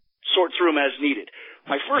you sort through them as needed.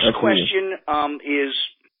 My first question is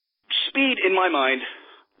speed, in my mind,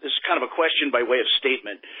 this is kind of a question by way of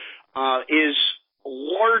statement, is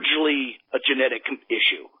largely a genetic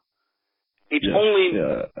issue. It's only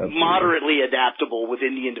moderately adaptable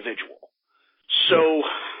within the individual. So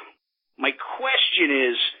my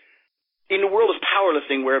question is, in the world of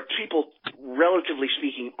powerlifting, where people, relatively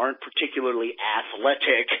speaking, aren't particularly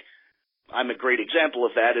athletic, I'm a great example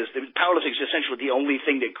of that, is that powerlifting is essentially the only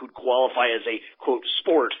thing that could qualify as a, quote,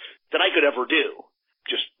 sport that I could ever do.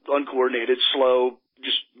 Just uncoordinated, slow,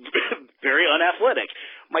 just very unathletic.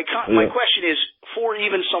 My question is, for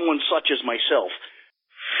even someone such as myself,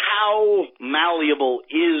 how malleable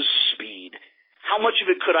is speed? How much of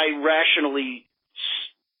it could I rationally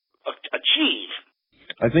achieve?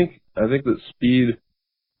 I think that speed,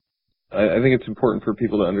 I think it's important for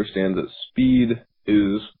people to understand that speed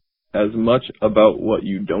is as much about what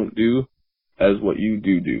you don't do as what you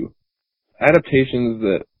do. Adaptations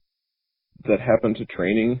that happen to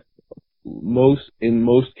training, in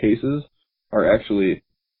most cases, are actually,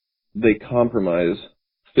 they compromise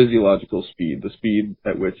physiological speed, the speed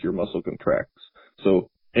at which your muscle contracts. So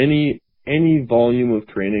any volume of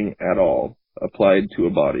training at all applied to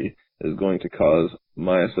a body is going to cause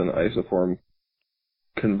myosin isoform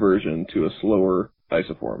conversion to a slower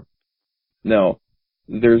isoform. Now,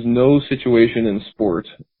 there's no situation in sport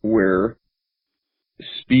where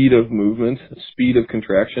speed of movement, speed of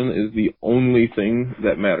contraction is the only thing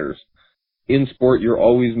that matters. In sport, you're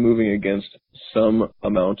always moving against some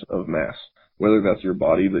amount of mass, whether that's your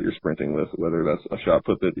body that you're sprinting with, whether that's a shot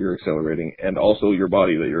put that you're accelerating, and also your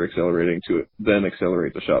body that you're accelerating to then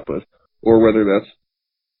accelerate the shot put, or whether that's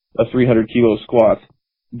a 300 kilo squat.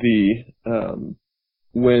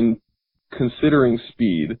 When considering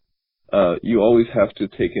speed, you always have to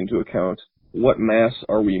take into account what mass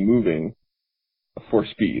are we moving for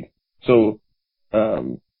speed. So,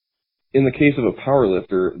 in the case of a power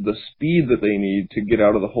lifter, the speed that they need to get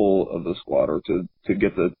out of the hole of the squat or to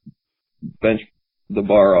get the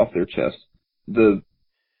bar off their chest, the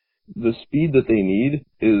speed that they need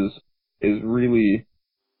is really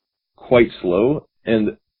quite slow,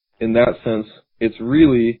 and in that sense, it's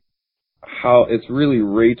really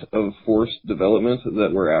rate of force development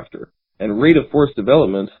that we're after. And rate of force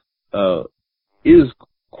development is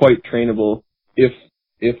quite trainable if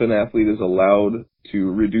an athlete is allowed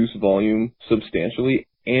to reduce volume substantially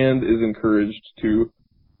and is encouraged to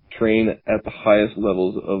train at the highest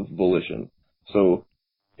levels of volition. So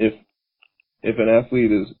if an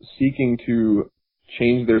athlete is seeking to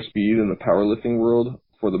change their speed in the powerlifting world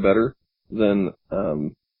for the better, then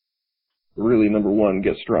really, number one,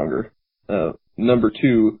 get stronger. Number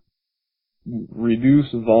two,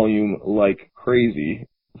 reduce volume like crazy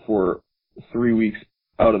for 3 weeks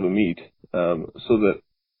out of a meet, so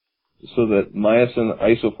that myosin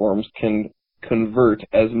isoforms can convert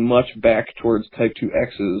as much back towards type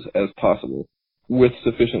 2Xs as possible with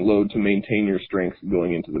sufficient load to maintain your strength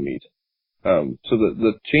going into the meet. So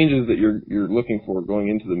the changes that you're looking for going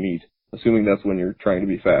into the meet, assuming that's when you're trying to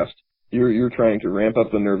be fast, you're trying to ramp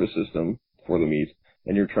up the nervous system for the meet,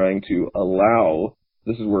 and you're trying to allow,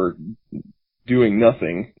 this is where doing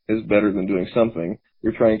nothing is better than doing something,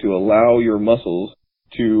 you're trying to allow your muscles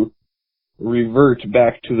to revert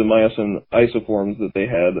back to the myosin isoforms that they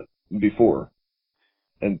had before,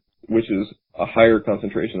 and which is a higher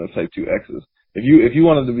concentration of type 2Xs. If you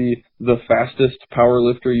wanted to be the fastest power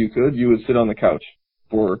lifter you could, you would sit on the couch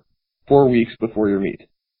for 4 weeks before your meet.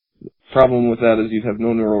 Problem with that is you'd have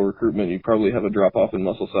no neural recruitment, you'd probably have a drop-off in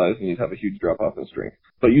muscle size, and you'd have a huge drop-off in strength.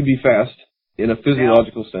 But you'd be fast in a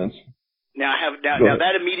physiological sense. Now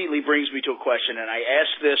that immediately brings me to a question, and I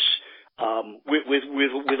ask this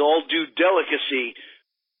with all due delicacy,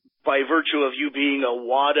 by virtue of you being a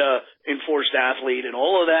WADA enforced athlete and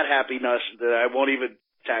all of that happiness that I won't even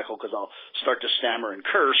tackle because I'll start to stammer and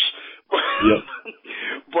curse. Yep.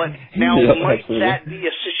 But now, might absolutely. that be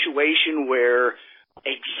a situation where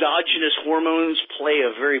exogenous hormones play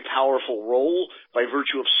a very powerful role by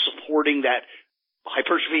virtue of supporting that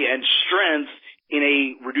hypertrophy and strength in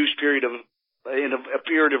a reduced period of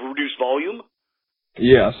reduced volume?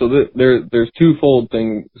 Yeah, so there's twofold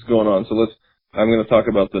things going on. So I'm going to talk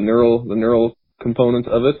about the neural component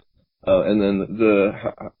of it, and then the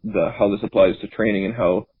how this applies to training and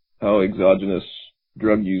how exogenous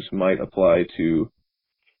drug use might apply to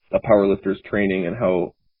a powerlifter's training, and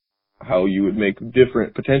how you would make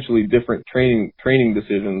potentially different training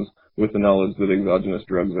decisions with the knowledge that exogenous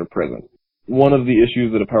drugs are present. One of the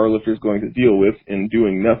issues that a powerlifter is going to deal with in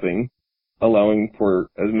doing nothing, allowing for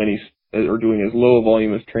or doing as low a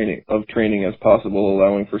volume of training as possible,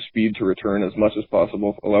 allowing for speed to return as much as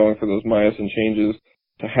possible, allowing for those myosin changes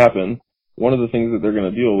to happen, one of the things that they're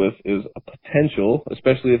going to deal with is a potential,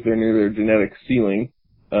 especially if they're near their genetic ceiling,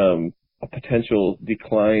 a potential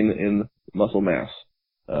decline in muscle mass.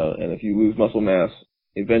 And if you lose muscle mass,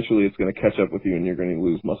 eventually it's going to catch up with you and you're going to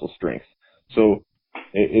lose muscle strength. So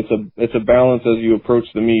it's a balance as you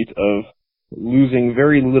approach the meet of losing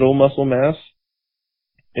very little muscle mass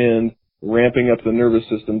and ramping up the nervous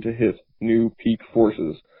system to hit new peak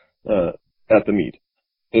forces at the meet.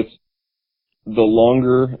 It's the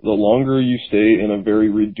longer you stay in a very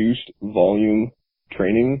reduced volume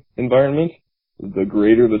training environment, the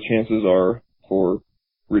greater the chances are for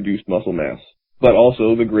reduced muscle mass. But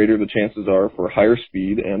also the greater the chances are for higher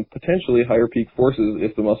speed and potentially higher peak forces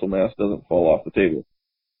if the muscle mass doesn't fall off the table.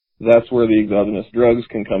 That's where the exogenous drugs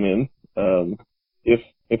can come in.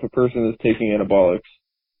 If a person is taking anabolics,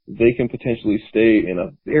 they can potentially stay in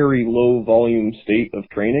a very low volume state of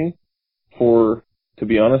training for, to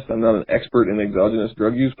be honest, I'm not an expert in exogenous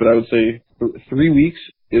drug use, but I would say 3 weeks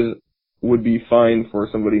would be fine for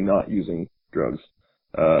somebody not using drugs.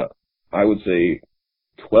 I would say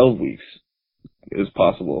 12 weeks is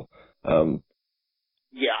possible. Depending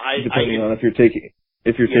on if you're taking.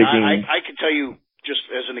 I can tell you, just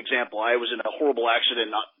as an example, I was in a horrible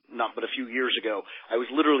accident not but a few years ago. I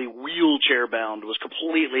was literally wheelchair bound, was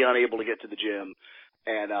completely unable to get to the gym,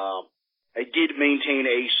 and I did maintain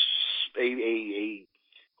a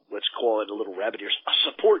let's call it a little rabbit ears, a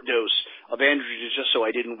support dose of androgens just so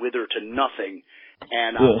I didn't wither to nothing.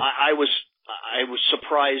 And I was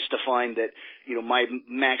surprised to find that, my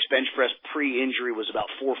max bench press pre-injury was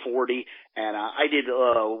about 440, and I did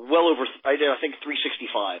I think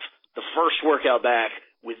 365. The first workout back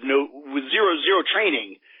with zero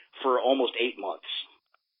training for almost 8 months.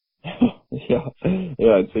 Yeah,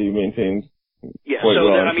 I'd say you maintained. Yeah, so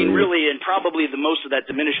really, and probably the most of that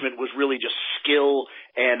diminishment was really just skill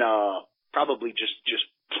and probably just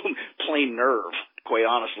plain nerve, quite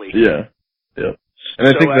honestly. Yeah. And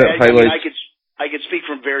I think that highlights. I could speak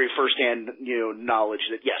from very firsthand, knowledge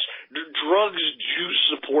that yes, drugs do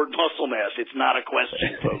support muscle mass. It's not a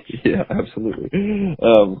question, folks. Yeah, absolutely.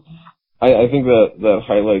 I think that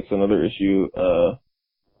highlights another issue.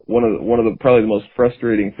 One of the probably the most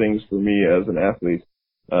frustrating things for me as an athlete,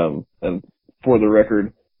 and for the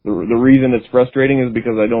record, the reason it's frustrating is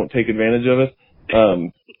because I don't take advantage of it.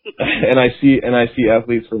 And I see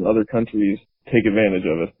athletes from other countries take advantage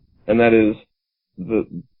of it, and that is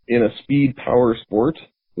in a speed power sport,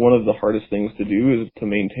 one of the hardest things to do is to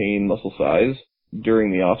maintain muscle size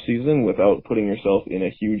during the off season without putting yourself in a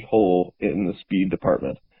huge hole in the speed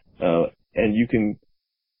department. And you can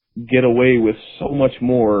get away with so much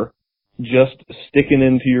more just sticking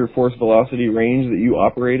into your force velocity range that you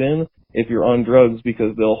operate in if you're on drugs,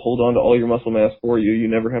 because they'll hold on to all your muscle mass for you. You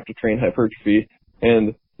never have to train hypertrophy,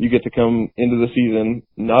 and you get to come into the season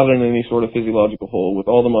not in any sort of physiological hole with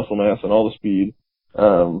all the muscle mass and all the speed.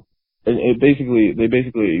 And they basically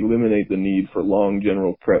eliminate the need for long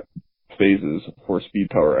general prep phases for speed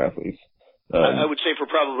power athletes. I would say for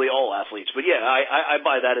probably all athletes, but yeah, I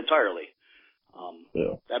buy that entirely.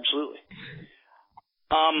 Yeah. Absolutely.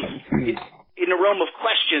 In the realm of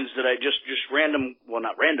questions that I just random, well,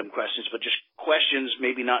 not random questions, but just questions,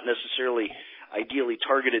 maybe not necessarily ideally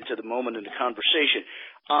targeted to the moment in the conversation.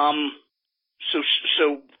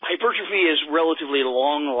 So hypertrophy is relatively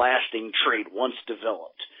long-lasting trait once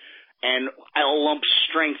developed. And I'll lump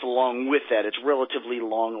strength along with that. It's relatively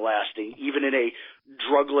long-lasting, even in a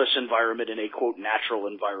drugless environment, in a, quote, natural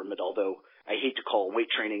environment, although I hate to call weight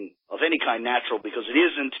training of any kind natural because it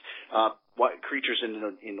isn't. Creatures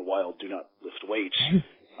in the wild do not lift weights.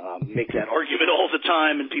 Make that argument all the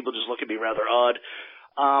time, and people just look at me rather odd.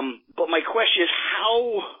 But my question is,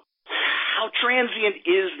 how transient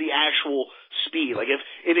is the actual speed? Like if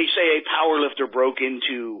they say a power lifter broke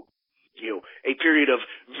into a period of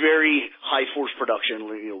very high force production,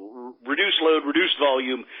 reduced load, reduced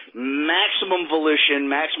volume, maximum volition,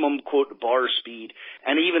 maximum, quote, bar speed,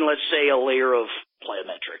 and even, let's say, a layer of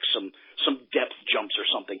plyometrics, some depth jumps or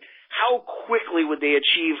something. How quickly would they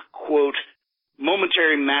achieve, quote,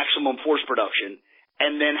 momentary maximum force production,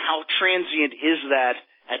 and then how transient is that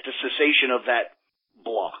at the cessation of that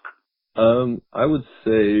block? I would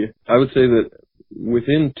say that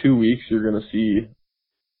within 2 weeks you're going to see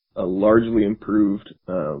a largely improved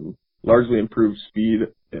speed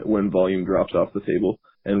when volume drops off the table,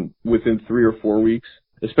 and within 3 or 4 weeks,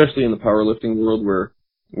 especially in the powerlifting world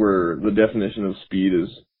where the definition of speed is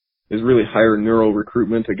really higher neural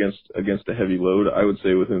recruitment against a heavy load, I would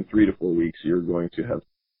say within 3 to 4 weeks you're going to have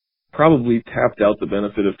probably tapped out the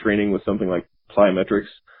benefit of training with something like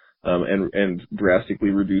plyometrics and drastically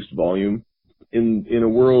reduced volume. In a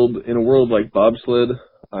world like bobsled,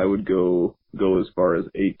 I would go as far as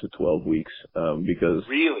 8 to 12 weeks, because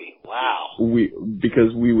really, wow. We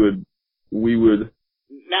would.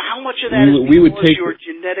 Now, how much of that is because you're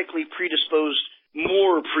genetically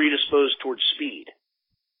more predisposed towards speed?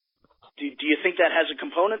 Do you think that has a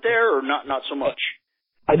component there, or not so much?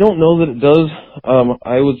 I don't know that it does.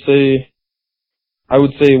 I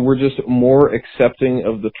would say we're just more accepting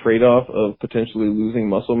of the trade-off of potentially losing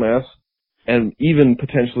muscle mass and even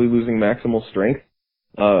potentially losing maximal strength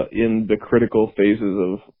in the critical phases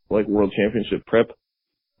of like world championship prep.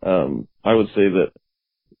 I would say that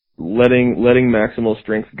letting maximal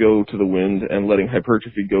strength go to the wind and letting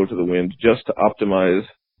hypertrophy go to the wind just to optimize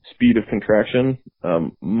speed of contraction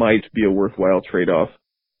might be a worthwhile trade-off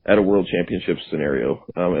at a world championship scenario.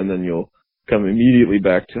 And then you'll come immediately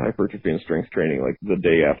back to hypertrophy and strength training like the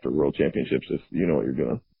day after world championships if you know what you're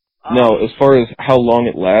doing. Now, as far as how long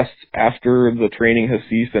it lasts after the training has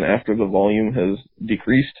ceased and after the volume has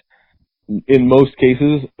decreased, in most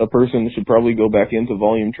cases, a person should probably go back into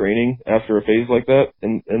volume training after a phase like that,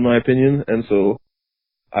 in my opinion. And so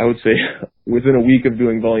I would say within a week of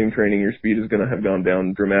doing volume training, your speed is going to have gone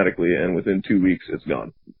down dramatically, and within 2 weeks, it's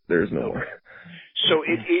gone. There's no more. So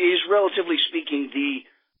it is, relatively speaking,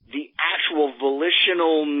 the actual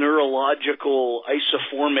volitional, neurological,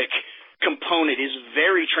 isoformic component is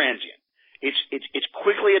very transient. It's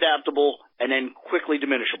quickly adaptable and then quickly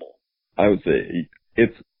diminishable. I would say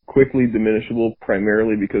it's quickly diminishable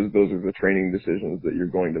primarily because those are the training decisions that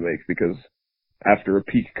you're going to make, because after a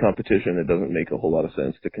peak competition, it doesn't make a whole lot of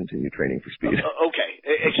sense to continue training for speed. Okay.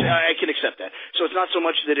 I can accept that. So it's not so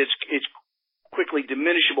much that it's quickly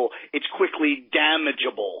diminishable, it's quickly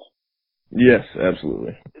damageable. Yes,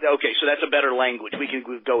 absolutely. Okay, so that's a better language. We can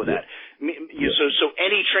go with that. Yeah. So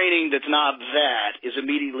any training that's not that is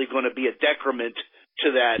immediately going to be a decrement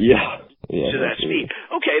to that. To that speed.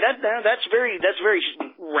 Okay, that's very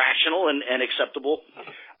rational and acceptable.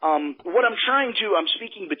 What I'm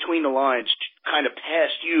speaking between the lines, kind of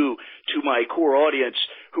past you to my core audience,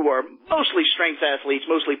 who are mostly strength athletes,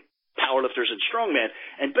 mostly powerlifters and strongmen,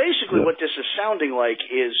 and basically what this is sounding like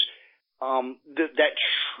is that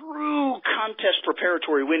true contest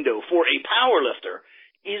preparatory window for a powerlifter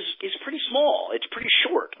is pretty small. It's pretty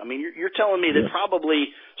short. I mean, you're telling me that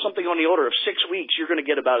probably something on the order of 6 weeks, you're going to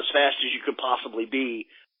get about as fast as you could possibly be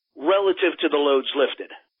relative to the loads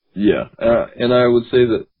lifted. Yeah, and I would say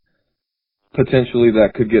that potentially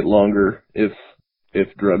that could get longer if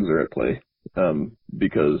drugs are at play,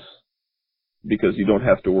 because you don't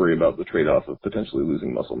have to worry about the trade-off of potentially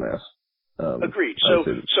losing muscle mass. Agreed. So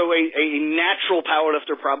a natural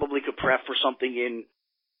powerlifter probably could prep for something in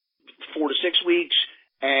 4 to 6 weeks,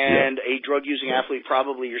 and a drug-using athlete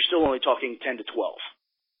probably, you're still only talking 10 to 12.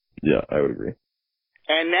 Yeah, I would agree.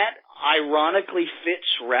 And that, ironically fits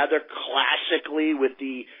rather classically with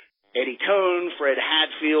the Eddie Cohn, Fred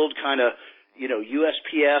Hatfield kind of,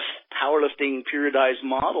 USPF powerlifting periodized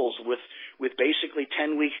models with basically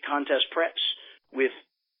 10-week contest preps with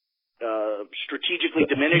strategically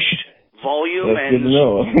diminished volume. That's good to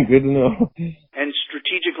know. Good to know. And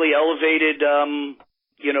strategically elevated,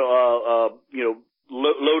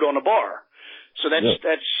 load on a bar. So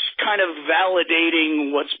that's kind of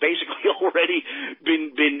validating what's basically already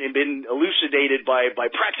been elucidated by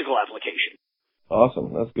practical application.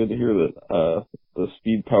 Awesome. That's good to hear that the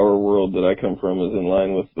speed power world that I come from is in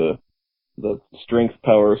line with the strength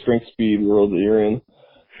speed world that you're in.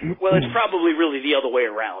 Well, it's probably really the other way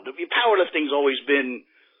around. I mean, powerlifting's always been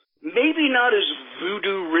maybe not as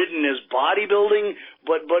voodoo-ridden as bodybuilding,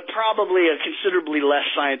 but probably a considerably less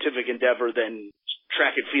scientific endeavor than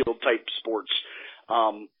track and field type sports.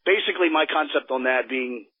 Basically, my concept on that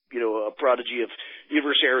being, a prodigy of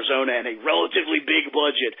University of Arizona and a relatively big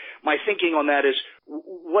budget, my thinking on that is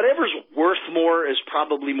whatever's worth more is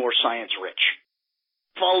probably more science-rich.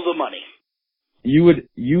 Follow the money. You would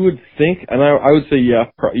think, and I would say,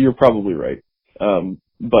 yeah, you're probably right.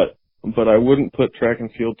 But I wouldn't put track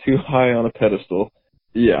and field too high on a pedestal.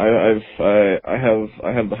 Yeah, I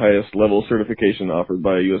have the highest level certification offered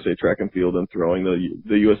by USA Track and Field in throwing,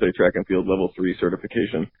 the USA Track and Field Level 3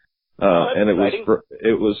 certification. And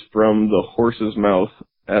it was from the horse's mouth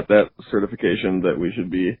at that certification that we should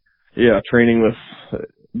be, training with,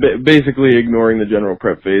 basically ignoring the general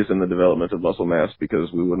prep phase and the development of muscle mass because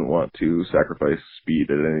we wouldn't want to sacrifice speed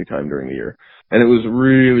at any time during the year. And it was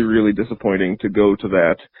really, really disappointing to go to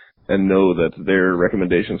that and know that their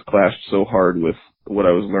recommendations clashed so hard with what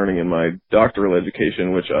I was learning in my doctoral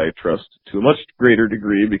education, which I trust to a much greater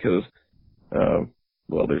degree because,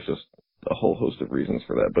 there's just a whole host of reasons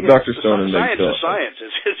for that. But Dr. Stone and science is science.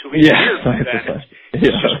 It's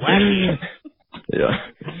just wacky.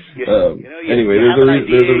 Anyway, there's a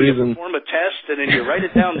reason. You perform a test and then you write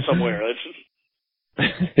it down somewhere.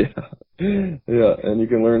 And you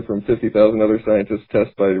can learn from 50,000 other scientists'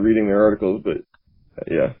 tests by reading their articles, but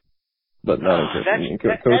not interesting.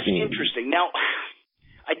 That's interesting. Now,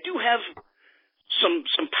 I do have some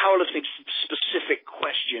powerlifting specific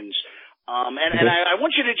questions, and I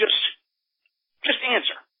want you to just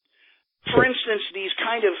answer. For instance, these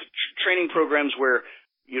kind of training programs where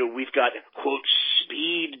we've got quote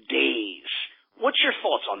speed days. What's your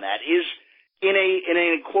thoughts on that? Is in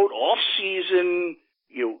a quote off season,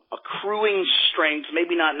 accruing strength,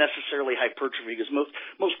 maybe not necessarily hypertrophy, because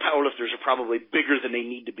most powerlifters are probably bigger than they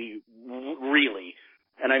need to be, really.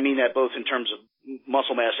 And I mean that both in terms of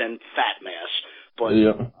muscle mass and fat mass. But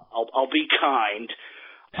I'll be kind.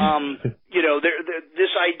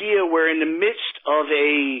 This idea where in the midst of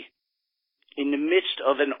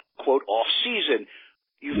an quote off season,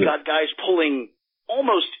 you've got guys pulling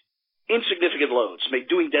almost insignificant loads,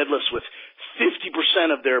 doing deadlifts with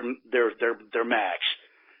 50% of their max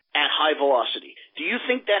at high velocity. Do you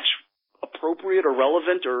think that's appropriate or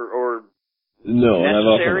relevant or no?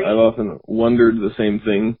 necessary? And I've often wondered the same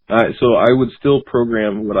thing. So I would still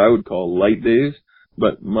program what I would call light days,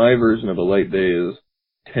 but my version of a light day is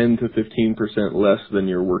 10 to 15% less than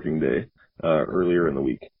your working day earlier in the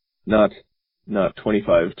week, not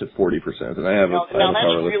 25 to 40%. And I have now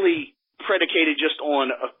that's really predicated just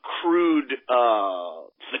on accrued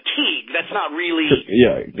fatigue. That's not really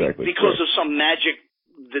exactly because of some magic.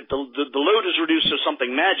 The load is reduced so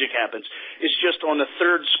something magic happens. It's just on the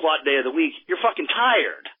third squat day of the week, you're fucking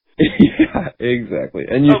tired. Yeah, exactly.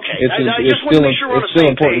 And I just want to make sure we're on the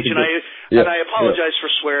same page, and I apologize for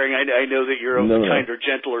swearing. I know that you're a kinder,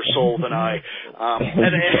 gentler soul than I.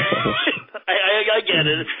 And I get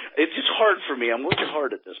it. It's hard for me. I'm working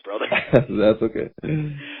hard at this, brother. That's okay.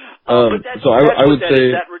 But I would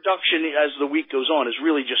say that reduction as the week goes on is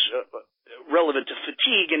really just relevant to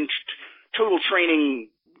fatigue and total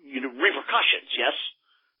training, repercussions. Yes.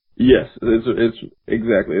 Yes, it's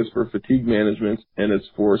exactly. It's for fatigue management, and it's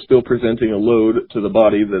for still presenting a load to the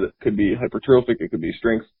body that it could be hypertrophic, it could be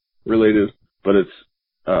strength related, but it's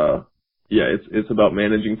about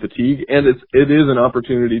managing fatigue, and it is an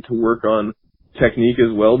opportunity to work on technique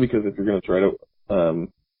as well, because if you're going to try to,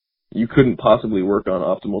 you couldn't possibly work on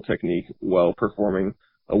optimal technique while performing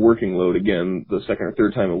a working load again the second or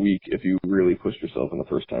third time a week if you really pushed yourself in the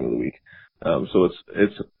first time of the week. So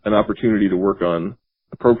it's an opportunity to work on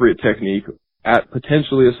appropriate technique at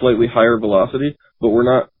potentially a slightly higher velocity, but we're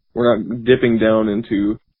not dipping down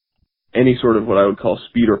into any sort of what I would call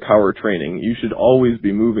speed or power training. You should always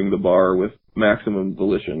be moving the bar with maximum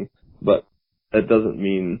volition, but that doesn't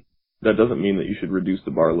mean that you should reduce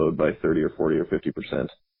the bar load by 30 or 40 or 50%.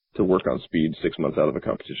 to work on speed 6 months out of a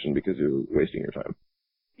competition because you're wasting your time.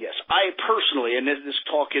 Yes, I personally, and this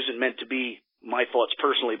talk isn't meant to be my thoughts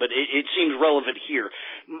personally, but it seems relevant here.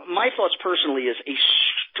 My thoughts personally is a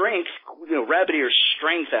strength, rabbit ear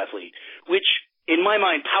strength athlete, which in my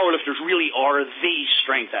mind, powerlifters really are the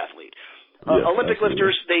strength athlete. Yes, Olympic absolutely.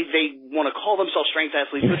 lifters, they want to call themselves strength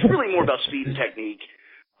athletes, but it's really more about speed and technique.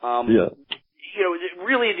 Yeah.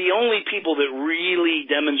 Really the only people that really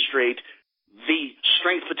demonstrate the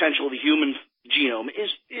strength potential of the human genome is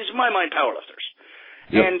in my mind, powerlifters.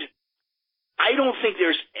 Yep. And I don't think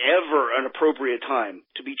there's ever an appropriate time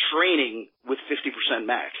to be training with 50%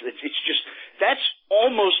 max. It's just, that's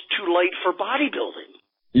almost too light for bodybuilding.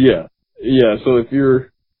 Yeah. So if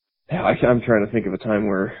you're, I'm trying to think of a time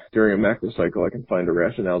where during a macro cycle I can find a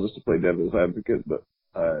rationale just to play devil's advocate, but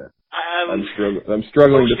I'm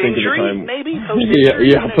struggling to think of a time. Maybe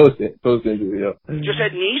post-injury. Post-injury. Yeah. Just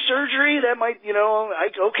had knee surgery. That might,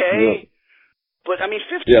 okay. Yeah. But I mean,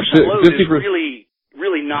 50% load is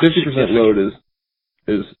really not 50% load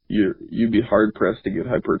is you'd be hard pressed to get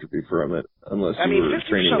hypertrophy from it unless you were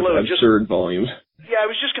training with absurd volumes. Yeah, I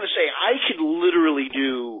was just going to say I could literally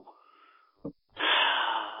do.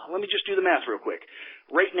 Let me just do the math real quick.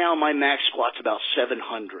 Right now, my max squat's about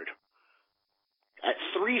 700. At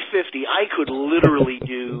 350, I could literally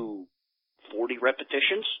do 40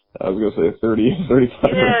 repetitions. I was going to say 30,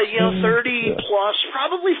 35. Yeah, 30 plus,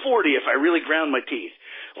 probably 40 if I really ground my teeth.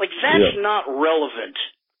 Like, that's not relevant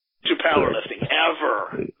to powerlifting,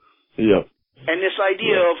 ever. Yep. And this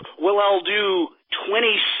idea of, I'll do 20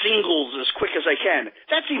 singles as quick as I can,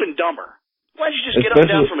 that's even dumber. Why don't you just get up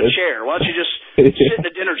and down from a chair? Why don't you just sit in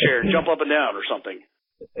a dinner chair and jump up and down or something?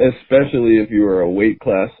 Especially if you are a weight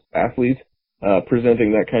class athlete,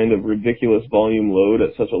 presenting that kind of ridiculous volume load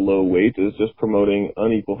at such a low weight is just promoting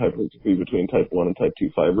unequal hypertrophy between type 1 and type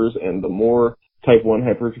 2 fibers, and the more type 1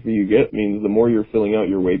 hypertrophy you get means the more you're filling out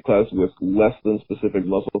your weight class with less than specific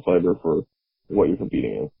muscle fiber for what you're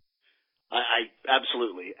competing in. I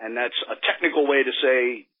absolutely. And that's a technical way to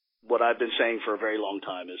say what I've been saying for a very long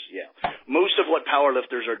time is, most of what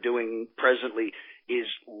powerlifters are doing presently is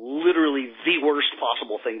literally the worst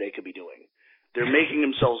possible thing they could be doing. They're making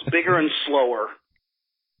themselves bigger and slower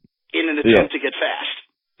in an attempt to get fast.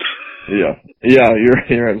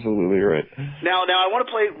 You're absolutely right. Now I want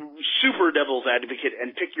to play super devil's advocate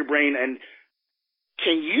and pick your brain. And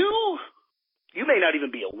can you may not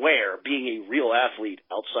even be aware, being a real athlete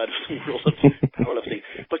outside of the world of powerlifting,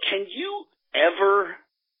 but can you ever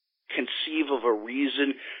conceive of a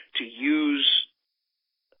reason to use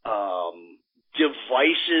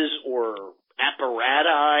devices or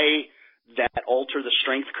apparati that alter the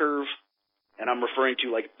strength curve? And I'm referring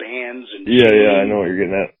to like bands and I know what you're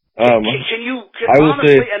getting at. Can you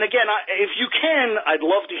honestly, and again, if you can, I'd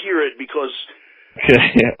love to hear it because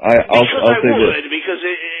I'll would, because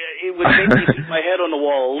it would make me keep my head on the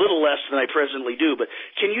wall a little less than I presently do. But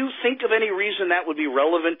can you think of any reason that would be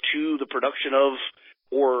relevant to the production of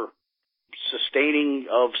or sustaining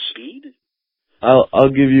of speed? I'll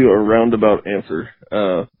give you a roundabout answer.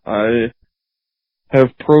 I have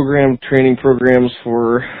programmed training programs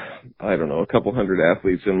for, I don't know, a couple hundred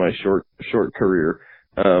athletes in my short career.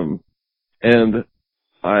 And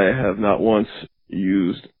I have not once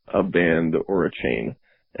used a band or a chain.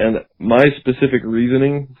 And my specific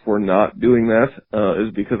reasoning for not doing that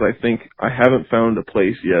is because I think I haven't found a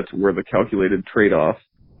place yet where the calculated trade-off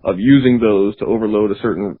of using those to overload a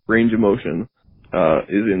certain range of motion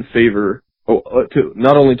is in favor to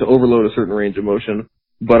not only to overload a certain range of motion,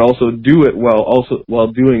 but also do it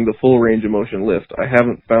while doing the full range of motion lift. I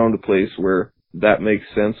haven't found a place where that makes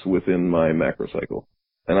sense within my macro cycle.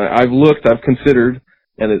 And I've looked, I've considered,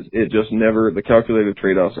 and it just never, the calculated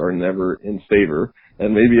trade-offs are never in favor.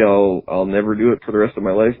 And maybe I'll never do it for the rest of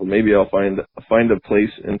my life, or maybe I'll find a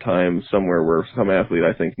place in time somewhere where some athlete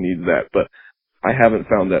I think needs that. But I haven't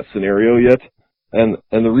found that scenario yet. And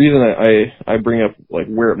the reason I bring up like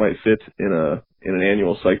where it might fit in an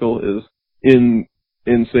annual cycle is in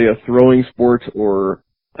say a throwing sport or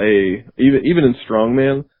even in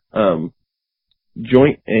strongman,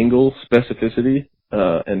 joint angle specificity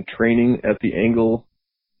and training at the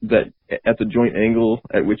joint angle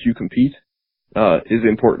at which you compete is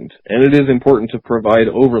important. And it is important to provide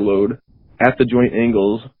overload at the joint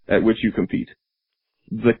angles at which you compete.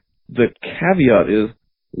 The caveat is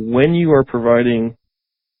when you are providing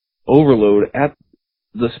overload at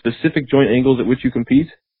the specific joint angles at which you compete,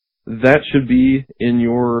 that should be in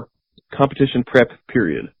your competition prep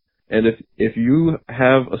period. And if you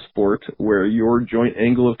have a sport where your joint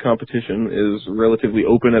angle of competition is relatively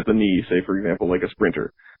open at the knee, say for example like a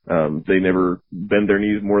sprinter, They never bend their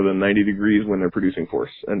knees more than 90 degrees when they're producing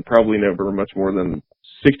force, and probably never much more than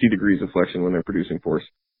 60 degrees of flexion when they're producing force.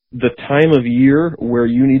 The time of year where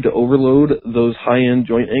you need to overload those high-end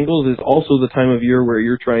joint angles is also the time of year where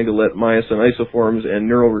you're trying to let myosin isoforms and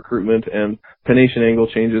neural recruitment and pennation angle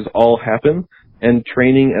changes all happen, and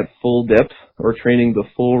training at full depth or training the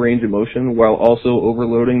full range of motion while also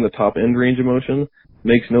overloading the top end range of motion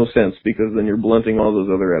makes no sense, because then you're blunting all those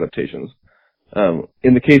other adaptations.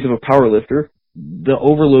 In the case of a power lifter, the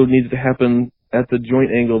overload needs to happen at the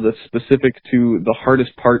joint angle that's specific to the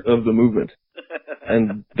hardest part of the movement.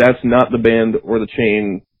 And that's not the band or the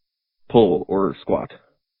chain pull or squat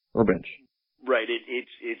or bench. Right.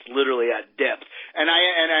 It's literally at depth. And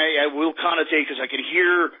I will connotate, because I can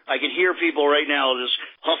hear people right now just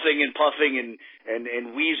huffing and puffing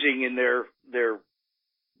and wheezing in their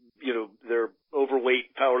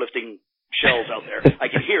overweight powerlifting shells out there. I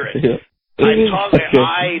can hear it. Yeah.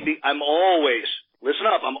 I'm always, listen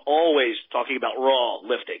up, I'm always talking about raw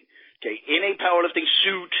lifting. Okay. In a powerlifting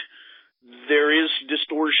suit, there is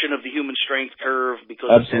distortion of the human strength curve because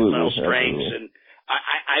of tensile strengths, and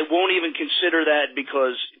I won't even consider that,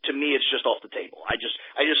 because to me it's just off the table. I just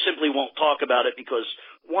simply won't talk about it, because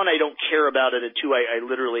one, I don't care about it, and two, I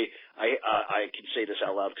can say this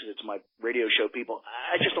out loud because it's my radio show, people.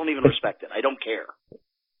 I just don't even respect it. I don't care.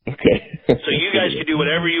 Okay. So you guys can do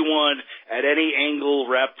whatever you want at any angle,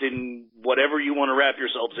 wrapped in whatever you want to wrap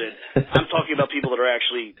yourselves in. I'm talking about people that are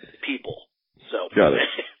actually people. So. Got it.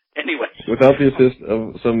 Anyway. Without the assist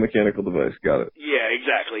of some mechanical device. Got it. Yeah,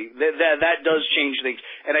 exactly. That does change things.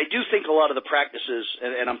 And I do think a lot of the practices,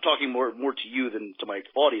 and I'm talking more to you than to my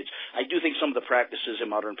audience, I do think some of the practices in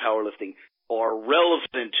modern powerlifting are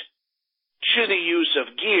relevant to the use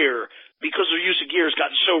of gear, because their use of gear has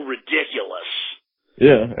gotten so ridiculous.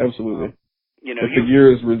 Yeah, absolutely. If the gear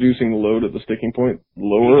is reducing the load at the sticking point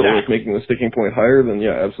lower, or it's making the sticking point higher, then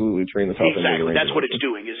yeah, absolutely train the top end of the range. Exactly. That's what it's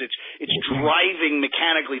doing. It's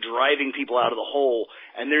mechanically driving people out of the hole,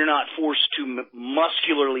 and they're not forced to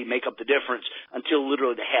muscularly make up the difference until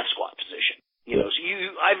literally the half squat position. So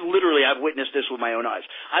I've witnessed this with my own eyes.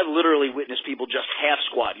 I've literally witnessed people just half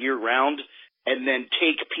squat year round and then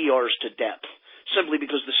take PRs to depth, simply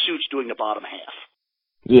because the suit's doing the bottom half.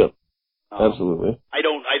 Yeah. Absolutely. I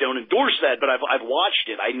don't endorse that, but I've watched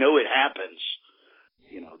it. I know it happens.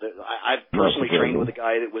 I've personally trained with a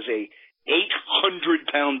guy that was a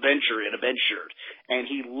 800-pound bencher in a bench shirt, and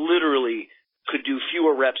he literally could do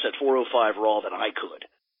fewer reps at 405 raw than I could.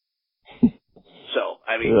 So,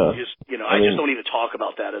 I just don't even talk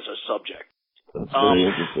about that as a subject. That's very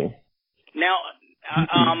interesting. Now,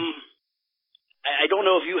 I don't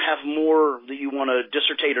know if you have more that you want to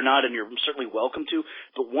dissertate or not, and you're certainly welcome to,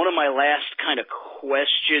 but one of my last kind of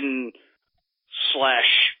question/ideas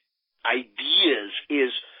is,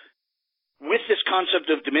 with this concept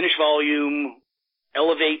of diminish volume,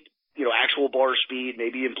 elevate, actual bar speed,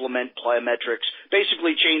 maybe implement plyometrics,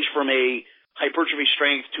 basically change from a hypertrophy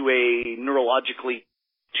strength to a neurologically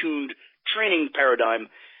tuned training paradigm,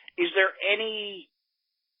 is there any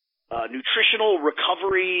nutritional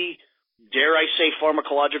recovery, dare I say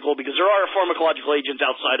pharmacological, because there are pharmacological agents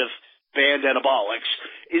outside of band anabolics.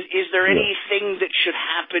 Is there anything that should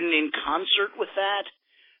happen in concert with that?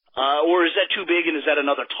 Or is that too big, and is that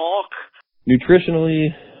another talk?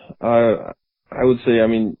 Nutritionally, I would say,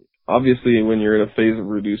 obviously when you're in a phase of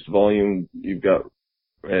reduced volume, you've got,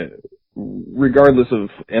 regardless of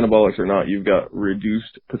anabolics or not, you've got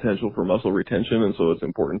reduced potential for muscle retention, and so it's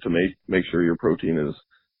important to make sure your protein is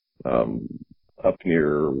up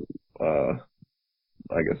near,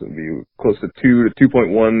 I guess it would be close to 2 to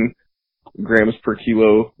 2.1 grams per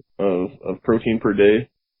kilo of protein per day,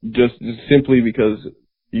 just simply because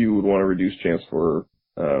you would want a reduced chance for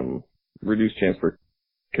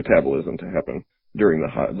catabolism to happen during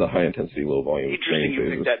the high intensity, low volume training phases. Interesting you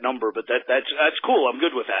picked that number, but that's cool. I'm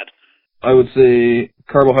good with that. I would say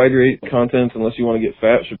carbohydrate content, unless you want to get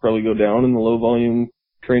fat, should probably go down in the low volume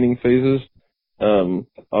training phases.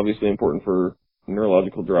 Obviously important for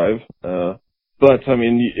neurological drive. But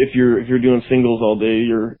if you're doing singles all day,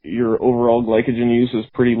 your overall glycogen use is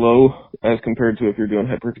pretty low as compared to if you're doing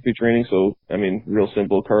hypertrophy training. So, real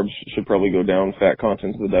simple, carbs should probably go down, fat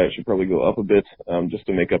content of the diet should probably go up a bit, just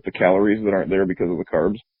to make up the calories that aren't there because of the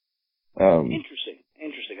carbs. Interesting.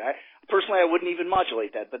 Personally, I wouldn't even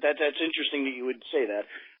modulate that, but that's interesting that you would say that.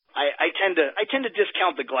 I tend to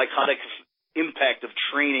discount the glycotic impact of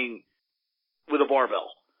training with a barbell.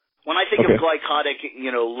 When I think of glycotic,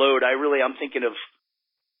 load, I'm thinking of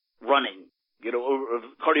running, of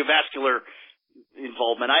cardiovascular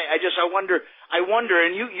involvement. I wonder,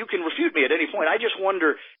 and you can refute me at any point. I just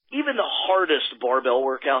wonder, even the hardest barbell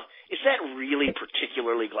workout, is that really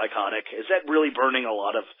particularly glycotic? Is that really burning a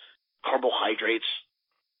lot of carbohydrates?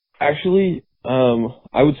 Actually,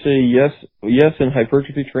 I would say yes in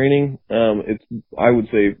hypertrophy training. I would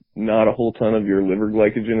say not a whole ton of your liver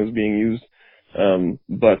glycogen is being used.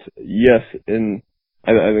 But yes,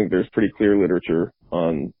 I think there's pretty clear literature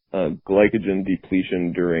on glycogen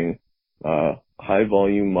depletion during high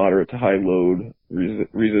volume, moderate to high load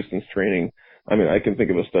resistance training. I mean, I can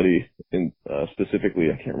think of a study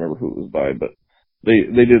specifically, I can't remember who it was by, but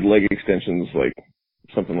they did leg extensions, like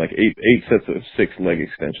something like eight sets of 6 leg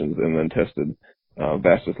extensions, and then tested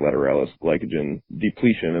vastus lateralis glycogen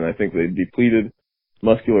depletion, and I think they depleted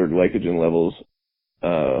muscular glycogen levels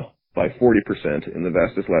by 40% in the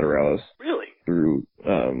vastus lateralis. Really? Through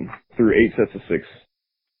 8 sets of 6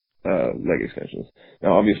 leg extensions.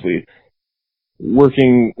 Now, obviously,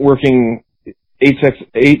 working 8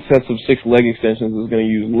 sets of 6 leg extensions is going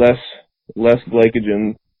to use less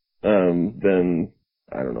glycogen than,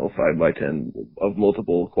 I don't know, 5 by 10 of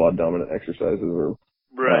multiple quad dominant exercises. Or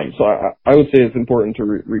right. So I would say it's important to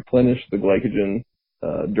replenish the glycogen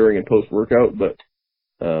during and post workout, but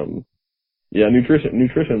yeah,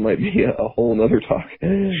 nutrition might be a whole nother talk.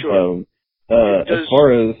 Sure. As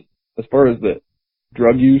far as the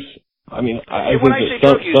drug use, I mean, I when think I say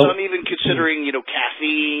drug use, I'm even considering,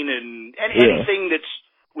 caffeine and anything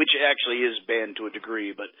which actually is banned to a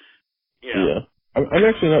degree, but yeah. I'm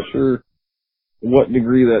actually not sure what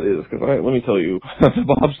degree that is, because let me tell you, the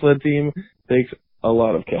bobsled team takes a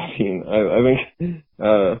lot of caffeine.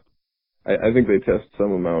 I think they test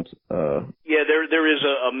some amount. Yeah, there is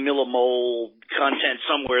a millimole content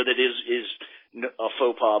somewhere that is a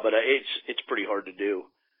faux pas, but it's pretty hard to do.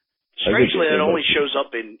 Strangely, it only shows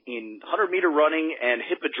up in 100-meter running and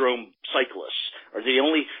hippodrome cyclists are the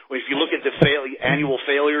only. If you look at the annual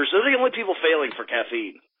failures, they're the only people failing for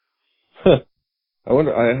caffeine. I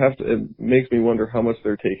wonder. It makes me wonder how much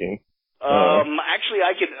they're taking. Actually,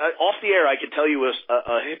 I could off the air. I could tell you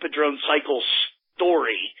a hippodrome cycle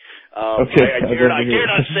story. Okay. I dare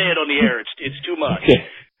not say it on the air. It's too much. Okay.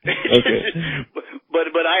 Okay.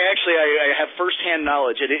 but I have firsthand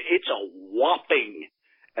knowledge, and it's a whopping,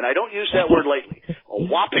 and I don't use that word lightly, a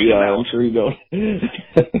whopping amount. I'm sure you don't.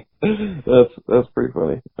 That's pretty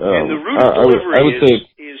funny. And the route of delivery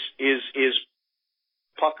is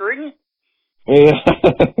puckering. Yeah.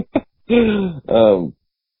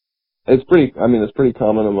 It's pretty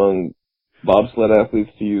common among bobsled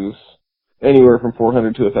athletes to use anywhere from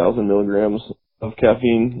 400 to 1,000 milligrams of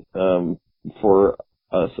caffeine for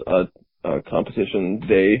a competition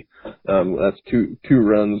day. That's two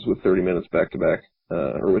runs with 30 minutes back to back,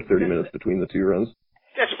 or with 30 minutes between the 2 runs.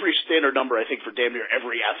 That's a pretty standard number, I think, for damn near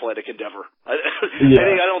every athletic endeavor. I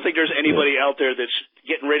don't think there's anybody out there that's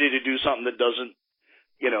getting ready to do something that doesn't,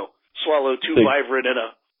 swallow 2 Vibrant in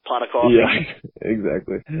a pot of coffee. Yeah,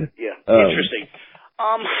 exactly. Yeah, interesting.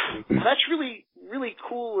 That's really, really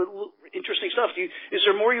cool, interesting stuff. Is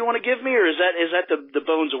there more you want to give me, or is that the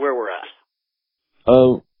bones of where we're at?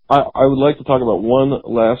 I would like to talk about one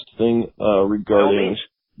last thing regarding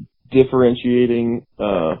differentiating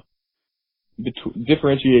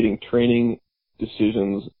training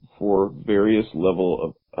decisions for various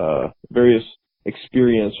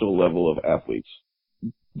experiential level of athletes.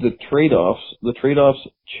 The trade-offs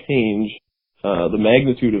change. The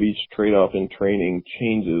magnitude of each trade-off in training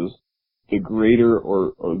changes the greater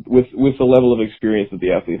or with the level of experience that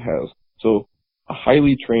the athlete has. So a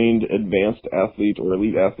highly trained advanced athlete or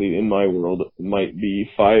elite athlete in my world might be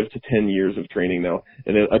 5 to 10 years of training now.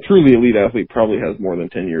 And a truly elite athlete probably has more than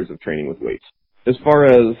 10 years of training with weights. As far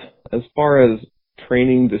as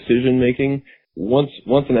training decision making, once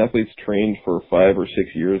an athlete's trained for 5 or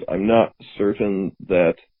 6 years, I'm not certain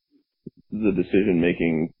that the decision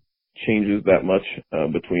making changes that much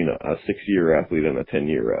between a 6-year athlete and a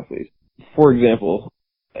 10-year athlete. For example,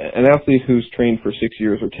 an athlete who's trained for 6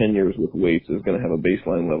 years or 10 years with weights is going to have a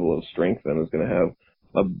baseline level of strength and is going to have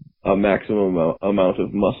a maximum amount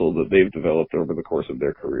of muscle that they've developed over the course of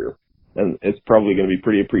their career. And it's probably going to be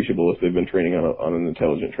pretty appreciable if they've been training on an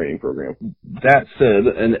intelligent training program. That said,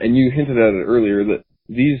 and you hinted at it earlier, that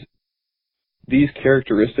these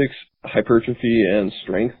characteristics, hypertrophy and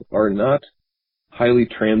strength, are not highly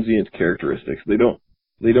transient characteristics. They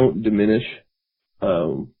don't diminish.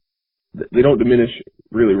 They don't diminish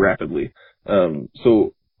really rapidly.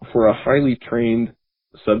 So for a highly trained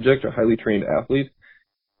subject, a highly trained athlete,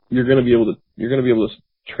 you're going to be able to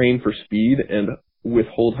train for speed and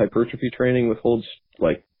withhold hypertrophy training, withhold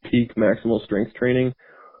like peak maximal strength training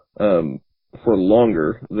for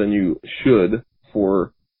longer than you should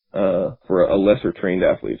for a lesser trained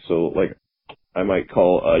athlete. So like I might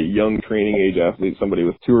call a young training age athlete somebody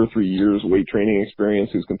with 2 or 3 years weight training experience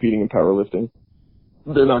who's competing in powerlifting.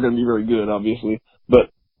 They're not going to be very good, obviously, but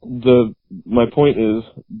my point is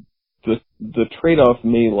the trade-off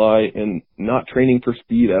may lie in not training for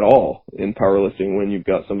speed at all in powerlifting when you've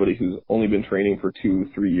got somebody who's only been training for 2-3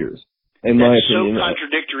 years. In my opinion, so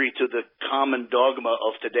contradictory to the common dogma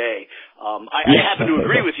of today. I happen to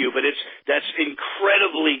agree with you, but that's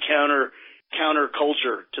incredibly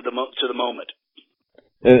counterculture to the moment.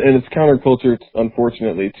 And it's counterculture,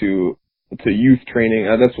 unfortunately, to youth training.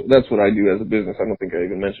 That's what I do as a business. I don't think I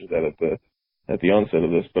even mentioned that at the onset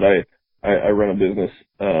of this, but I run a business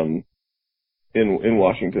in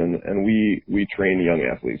Washington, and we train young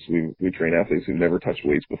athletes. We train athletes who've never touched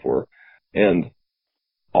weights before, and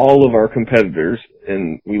all of our competitors,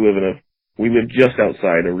 and we live just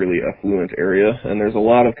outside a really affluent area, and there's a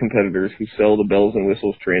lot of competitors who sell the bells and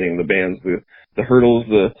whistles training, the bands, the hurdles,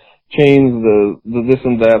 the chains, the this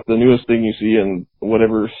and that, the newest thing you see in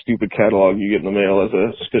whatever stupid catalog you get in the mail as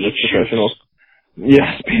a fitness professional.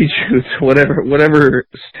 Yeah, speed shoots, whatever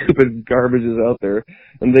stupid garbage is out there.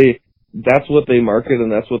 And that's what they market and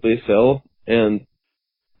that's what they sell. And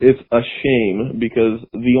it's a shame because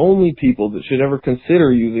the only people that should ever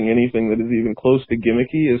consider using anything that is even close to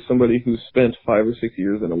gimmicky is somebody who's spent 5 or 6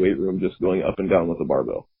 years in a weight room just going up and down with a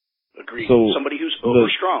barbell. Agreed. So somebody who's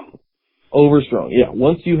overstrong. Overstrong, yeah.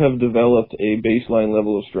 Once you have developed a baseline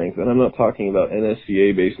level of strength, and I'm not talking about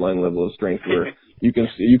NSCA baseline level of strength where you can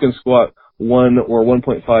squat 1 or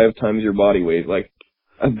 1.5 times your body weight. Like,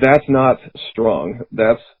 that's not strong.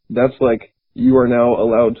 That's like you are now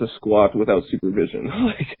allowed to squat without supervision.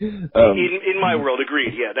 In my world,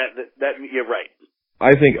 agreed. Yeah, that you're right.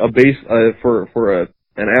 I think for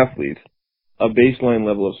an athlete, a baseline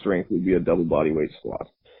level of strength would be a double body weight squat.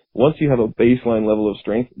 Once you have a baseline level of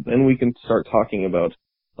strength, then we can start talking about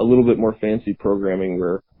a little bit more fancy programming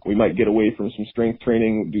where we might get away from some strength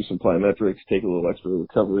training, do some plyometrics, take a little extra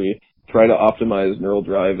recovery, try to optimize neural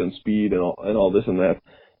drive and speed and all this and that.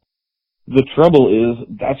 The trouble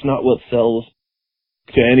is that's not what sells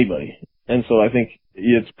to anybody. And so I think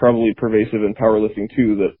it's probably pervasive in powerlifting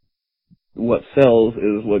too, that what sells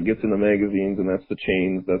is what gets in the magazines, and that's the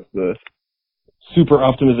chains, that's the super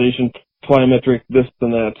optimization, plyometric, this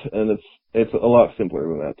and that, and it's a lot simpler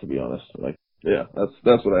than that, to be honest. Like, yeah,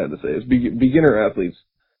 that's what I had to say. Is beginner athletes,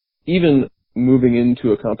 even moving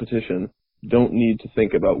into a competition, don't need to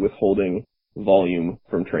think about withholding volume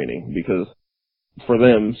from training, because for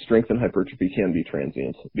them, strength and hypertrophy can be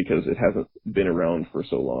transient because it hasn't been around for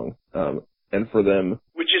so long. And for them,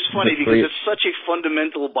 which is funny because it's such a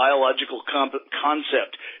fundamental biological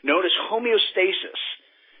concept known as homeostasis.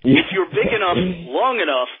 If you're big enough, long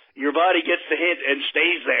enough, your body gets the hint and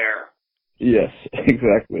stays there. Yes,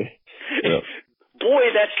 exactly. Yep. Boy,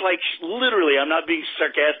 that's like literally, I'm not being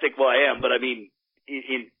sarcastic, well I am, but I mean,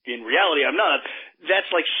 in reality I'm not.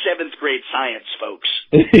 That's like 7th grade science, folks.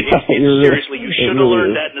 Seriously, you should have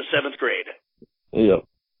learned that in the 7th grade. Yep,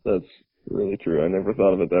 that's really true. I never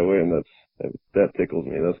thought of it that way, and that tickles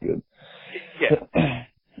me. That's good. Yeah.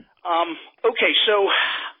 Okay, so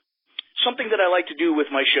something that I like to do with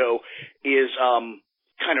my show is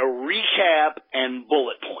kind of recap and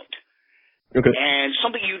bullet point. Okay. And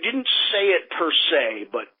something you didn't say it per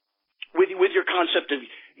se, but with your concept of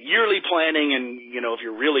yearly planning and, if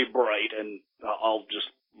you're really bright, and I'll just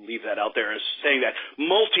leave that out there as saying that,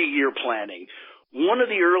 multi-year planning. One of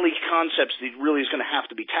the early concepts that really is going to have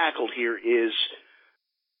to be tackled here is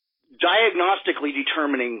diagnostically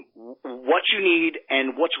determining what you need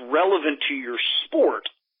and what's relevant to your sport,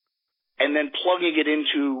 and then plugging it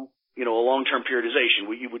into, a long-term periodization.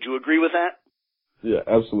 Would you agree with that? Yeah,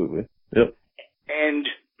 absolutely. Yep. And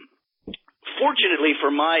fortunately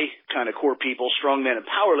for my kind of core people, strongmen and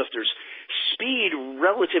powerlifters, speed,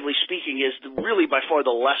 relatively speaking, is really by far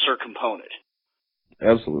the lesser component.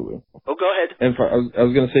 Absolutely. Oh, go ahead. And I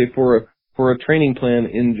was going to say, for a training plan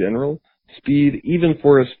in general, speed, even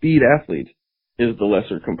for a speed athlete, is the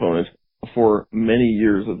lesser component for many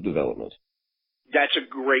years of development. That's a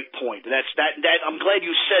great point. That I'm glad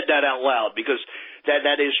you said that out loud, because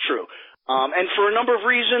that is true. And for a number of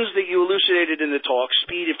reasons that you elucidated in the talk,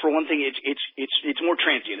 speed, for one thing, it's more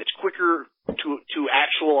transient. It's quicker to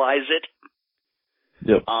actualize it.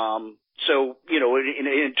 Yep. So,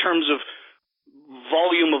 in terms of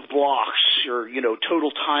volume of blocks or,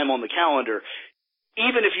 total time on the calendar,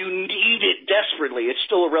 even if you need it desperately, it's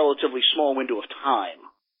still a relatively small window of time.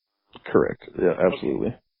 Correct. Yeah,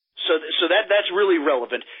 absolutely. So that's really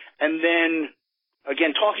relevant. And then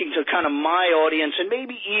again, talking to kind of my audience and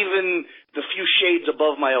maybe even the few shades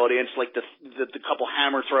above my audience, like the couple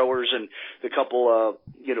hammer throwers and the couple,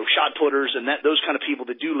 shot putters and those kind of people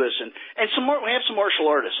that do listen. And we have some martial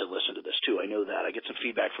artists that listen to this too. I know that. I get some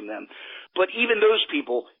feedback from them. But even those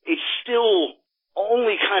people, it's still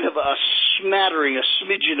only kind of a smattering, a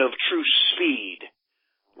smidgen of true speed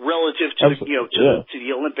relative to, to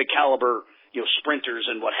the Olympic caliber, sprinters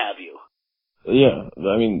and what have you. Yeah.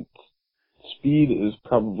 I mean, speed is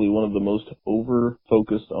probably one of the most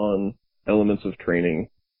over-focused on elements of training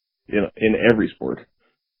in every sport.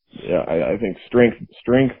 Yeah, I think strength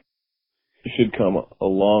should come a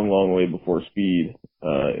long, long way before speed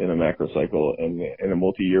in a macro cycle and in a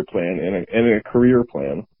multi-year plan and in a career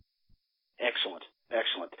plan. Excellent.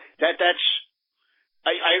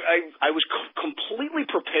 I was completely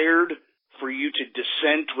prepared for you to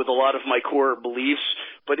dissent with a lot of my core beliefs,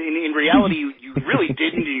 but in reality, you really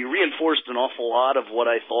didn't. You reinforced an awful lot of what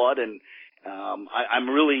I thought, and I'm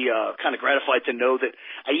really kind of gratified to know that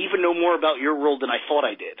I even know more about your world than I thought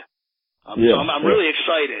I did. So I'm really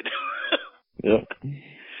excited. Yeah,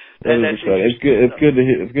 that's exciting. It's good to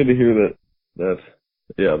hear. It's good to hear that.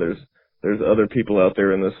 Yeah, there's other people out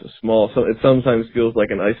there in this small. So it sometimes feels like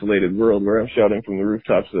an isolated world where I'm shouting from the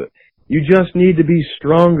rooftops that you just need to be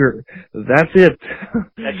stronger. That's it.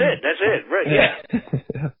 That's it. Right? Yeah.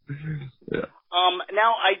 Yeah.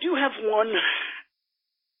 Now I do have one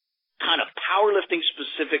kind of powerlifting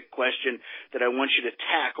specific question that I want you to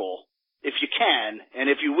tackle, if you can, and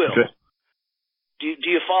if you will. Okay. Do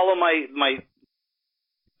you follow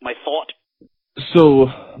my thought? So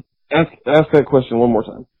ask that question one more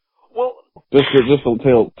time. Well, just a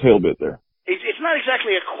tail bit there. It's not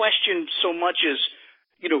exactly a question so much as,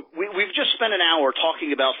 we've just spent an hour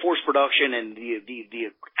talking about force production and the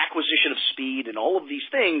acquisition of speed and all of these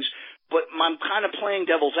things, but I'm kind of playing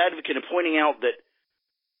devil's advocate and pointing out that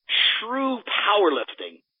true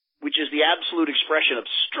powerlifting, which is the absolute expression of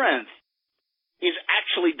strength, is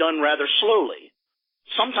actually done rather slowly,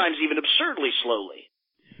 sometimes even absurdly slowly.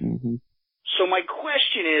 Mm-hmm. So my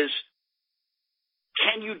question is,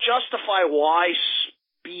 can you justify why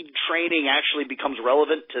speed training actually becomes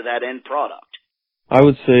relevant to that end product? I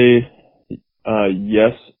would say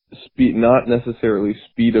yes, speed, not necessarily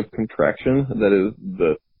speed of contraction, that is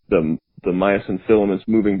the myosin filaments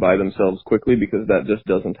moving by themselves quickly, because that just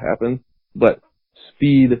doesn't happen, but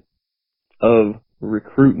speed of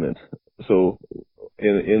recruitment. So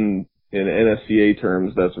in NSCA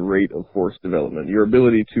terms, that's rate of force development. Your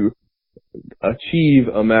ability to achieve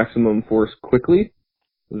a maximum force quickly,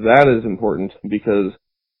 that is important, because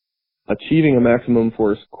achieving a maximum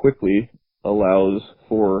force quickly allows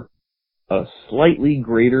for a slightly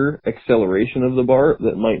greater acceleration of the bar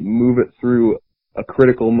that might move it through a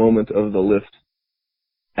critical moment of the lift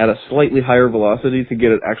at a slightly higher velocity to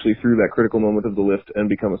get it actually through that critical moment of the lift and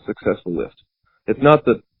become a successful lift. It's not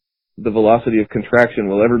that the velocity of contraction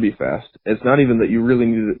will ever be fast. It's not even that you really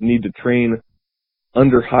need to train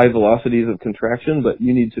under high velocities of contraction, but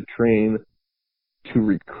you need to train to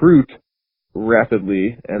recruit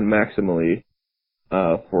rapidly and maximally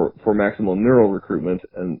for maximal neural recruitment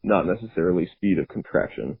and not necessarily speed of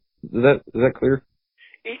contraction. Is that clear?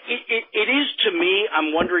 It is to me.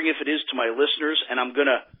 I'm wondering if it is to my listeners, and I'm going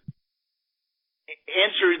to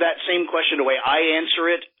answer that same question the way I answer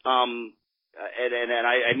it. And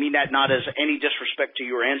I mean that not as any disrespect to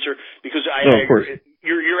your answer, because of course.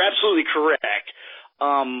 You're absolutely correct.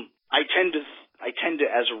 I tend to,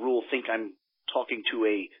 as a rule, think I'm talking to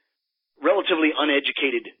a relatively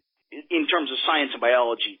uneducated, in terms of science and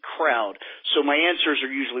biology, crowd. So my answers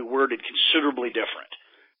are usually worded considerably different.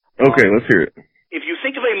 Okay, let's hear it. If you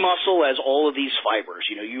think of a muscle as all of these fibers,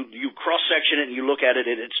 you cross-section it and you look at it,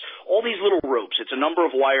 and it's all these little ropes. It's a number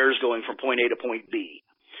of wires going from point A to point B.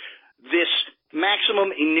 This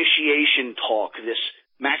maximum initiation talk, this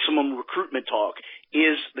maximum recruitment talk,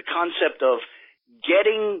 is the concept of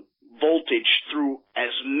getting voltage through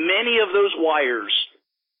as many of those wires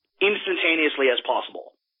instantaneously as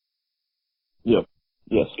possible. Yep.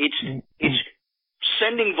 Yes. It's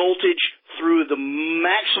sending voltage through the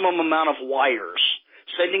maximum amount of wires,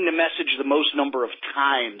 sending the message the most number of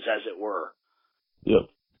times, as it were. Yep.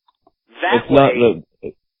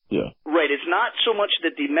 Yeah. Right. It's not so much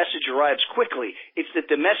that the message arrives quickly; it's that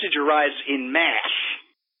the message arrives in mass.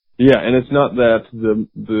 Yeah, and it's not that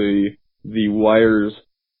the wires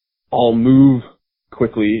all move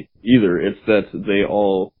quickly either. It's that they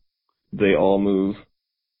all move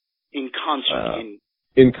in concert.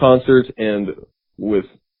 In concert and with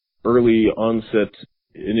early onset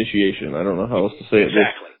initiation. I don't know how else to say it.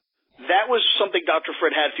 Exactly. That was something Dr.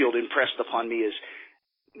 Fred Hatfield impressed upon me, is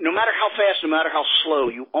no matter how fast, no matter how slow,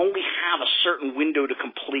 you only have a certain window to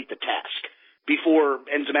complete the task before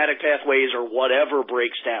enzymatic pathways or whatever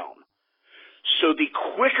breaks down. So the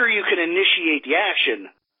quicker you can initiate the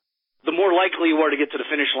action, the more likely you are to get to the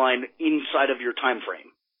finish line inside of your time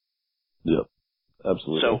frame. Yep,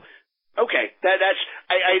 absolutely. So, okay,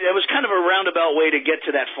 that was kind of a roundabout way to get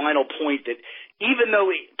to that final point that even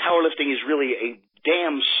though powerlifting is really a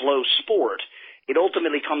damn slow sport, it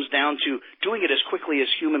ultimately comes down to doing it as quickly as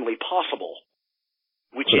humanly possible,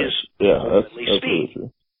 which is ultimately speed. Really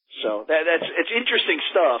true. So it's interesting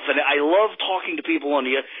stuff, and I love talking to people on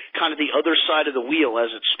the kind of the other side of the wheel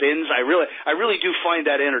as it spins. I really do find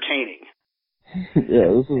that entertaining.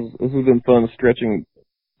 Yeah, this has been fun stretching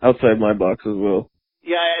outside my box as well.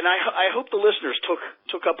 Yeah, and I hope the listeners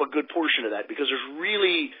took up a good portion of that, because there's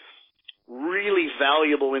really, really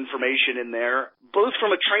valuable information in there, both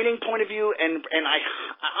from a training point of view and I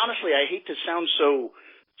honestly, I hate to sound so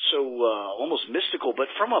almost mystical,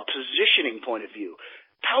 but from a positioning point of view.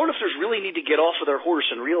 Powerlifters really need to get off of their horse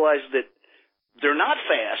and realize that they're not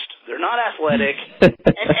fast, they're not athletic, and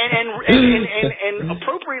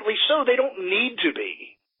appropriately so, they don't need to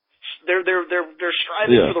be. They're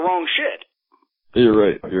striving for the wrong shit. You're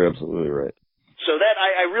right. You're absolutely right. So that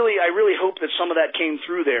I really hope that some of that came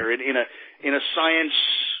through there in a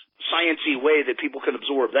sciencey way that people can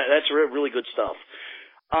absorb. That's really good stuff.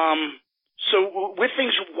 So with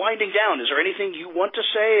things winding down, is there anything you want to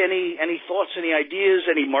say? Any thoughts, any ideas,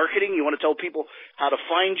 any marketing? You want to tell people how to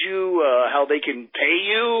find you, how they can pay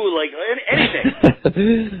you, like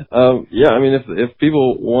anything? Yeah, I mean, if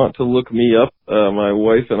people want to look me up, my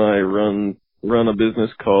wife and I run a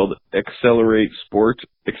business called Accelerate Sport.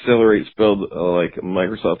 Accelerate spelled like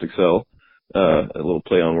Microsoft Excel, a little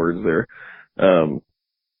play on words there.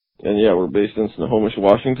 And yeah, we're based in Snohomish,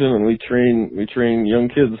 Washington, and we train young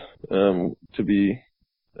kids to be,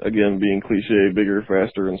 again, being cliche, bigger,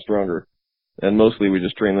 faster, and stronger. And mostly we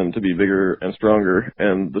just train them to be bigger and stronger,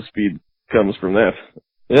 and the speed comes from that.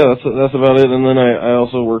 Yeah, that's about it. And then I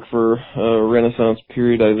also work for Renaissance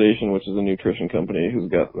Periodization, which is a nutrition company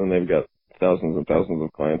they've got thousands and thousands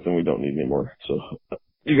of clients, and we don't need any more. So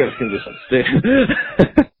you guys can just stay.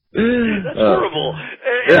 That's horrible.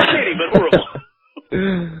 Entertaining, but horrible.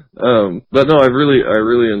 But no, I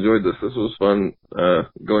really enjoyed this. This was fun,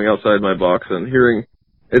 going outside my box and hearing,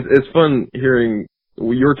 it's fun hearing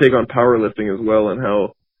your take on powerlifting as well, and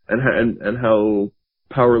how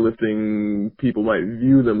powerlifting people might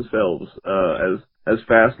view themselves, as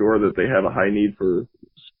fast, or that they have a high need for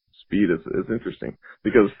speed. Is interesting,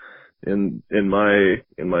 because in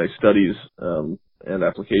my studies, and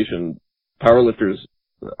application, powerlifters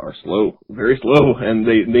are slow, very slow, and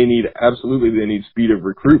they need speed of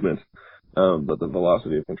recruitment, but the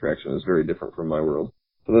velocity of contraction is very different from my world.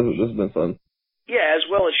 So this has been fun. Yeah, as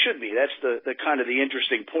well it should be. That's the kind of the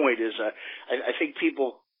interesting point is, I think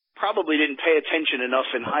people probably didn't pay attention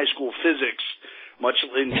enough in high school physics, much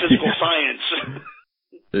in physical science.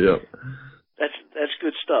 Yeah. That's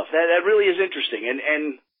good stuff. That really is interesting.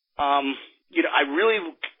 And I really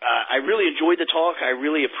enjoyed the talk. I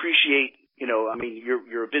really appreciate, I mean,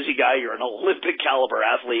 you're a busy guy. You're an Olympic caliber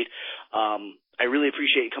athlete. I really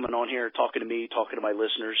appreciate you coming on here, talking to me, talking to my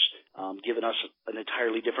listeners, giving us an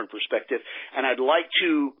entirely different perspective. And I'd like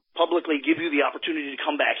to publicly give you the opportunity to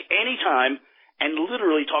come back anytime and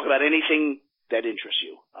literally talk about anything that interests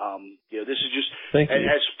you. This is just,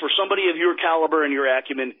 as for somebody of your caliber and your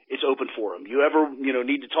acumen, it's open forum. You ever,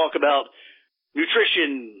 need to talk about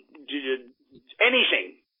nutrition,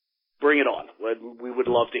 anything, bring it on. We would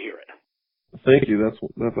love to hear it. Thank you. That's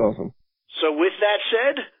awesome. So with that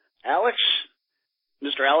said, Alex,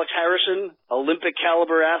 Mr. Alex Harrison, Olympic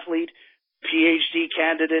caliber athlete, PhD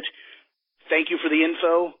candidate, thank you for the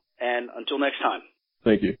info, and until next time.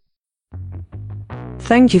 Thank you.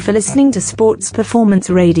 Thank you for listening to Sports Performance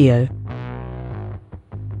Radio.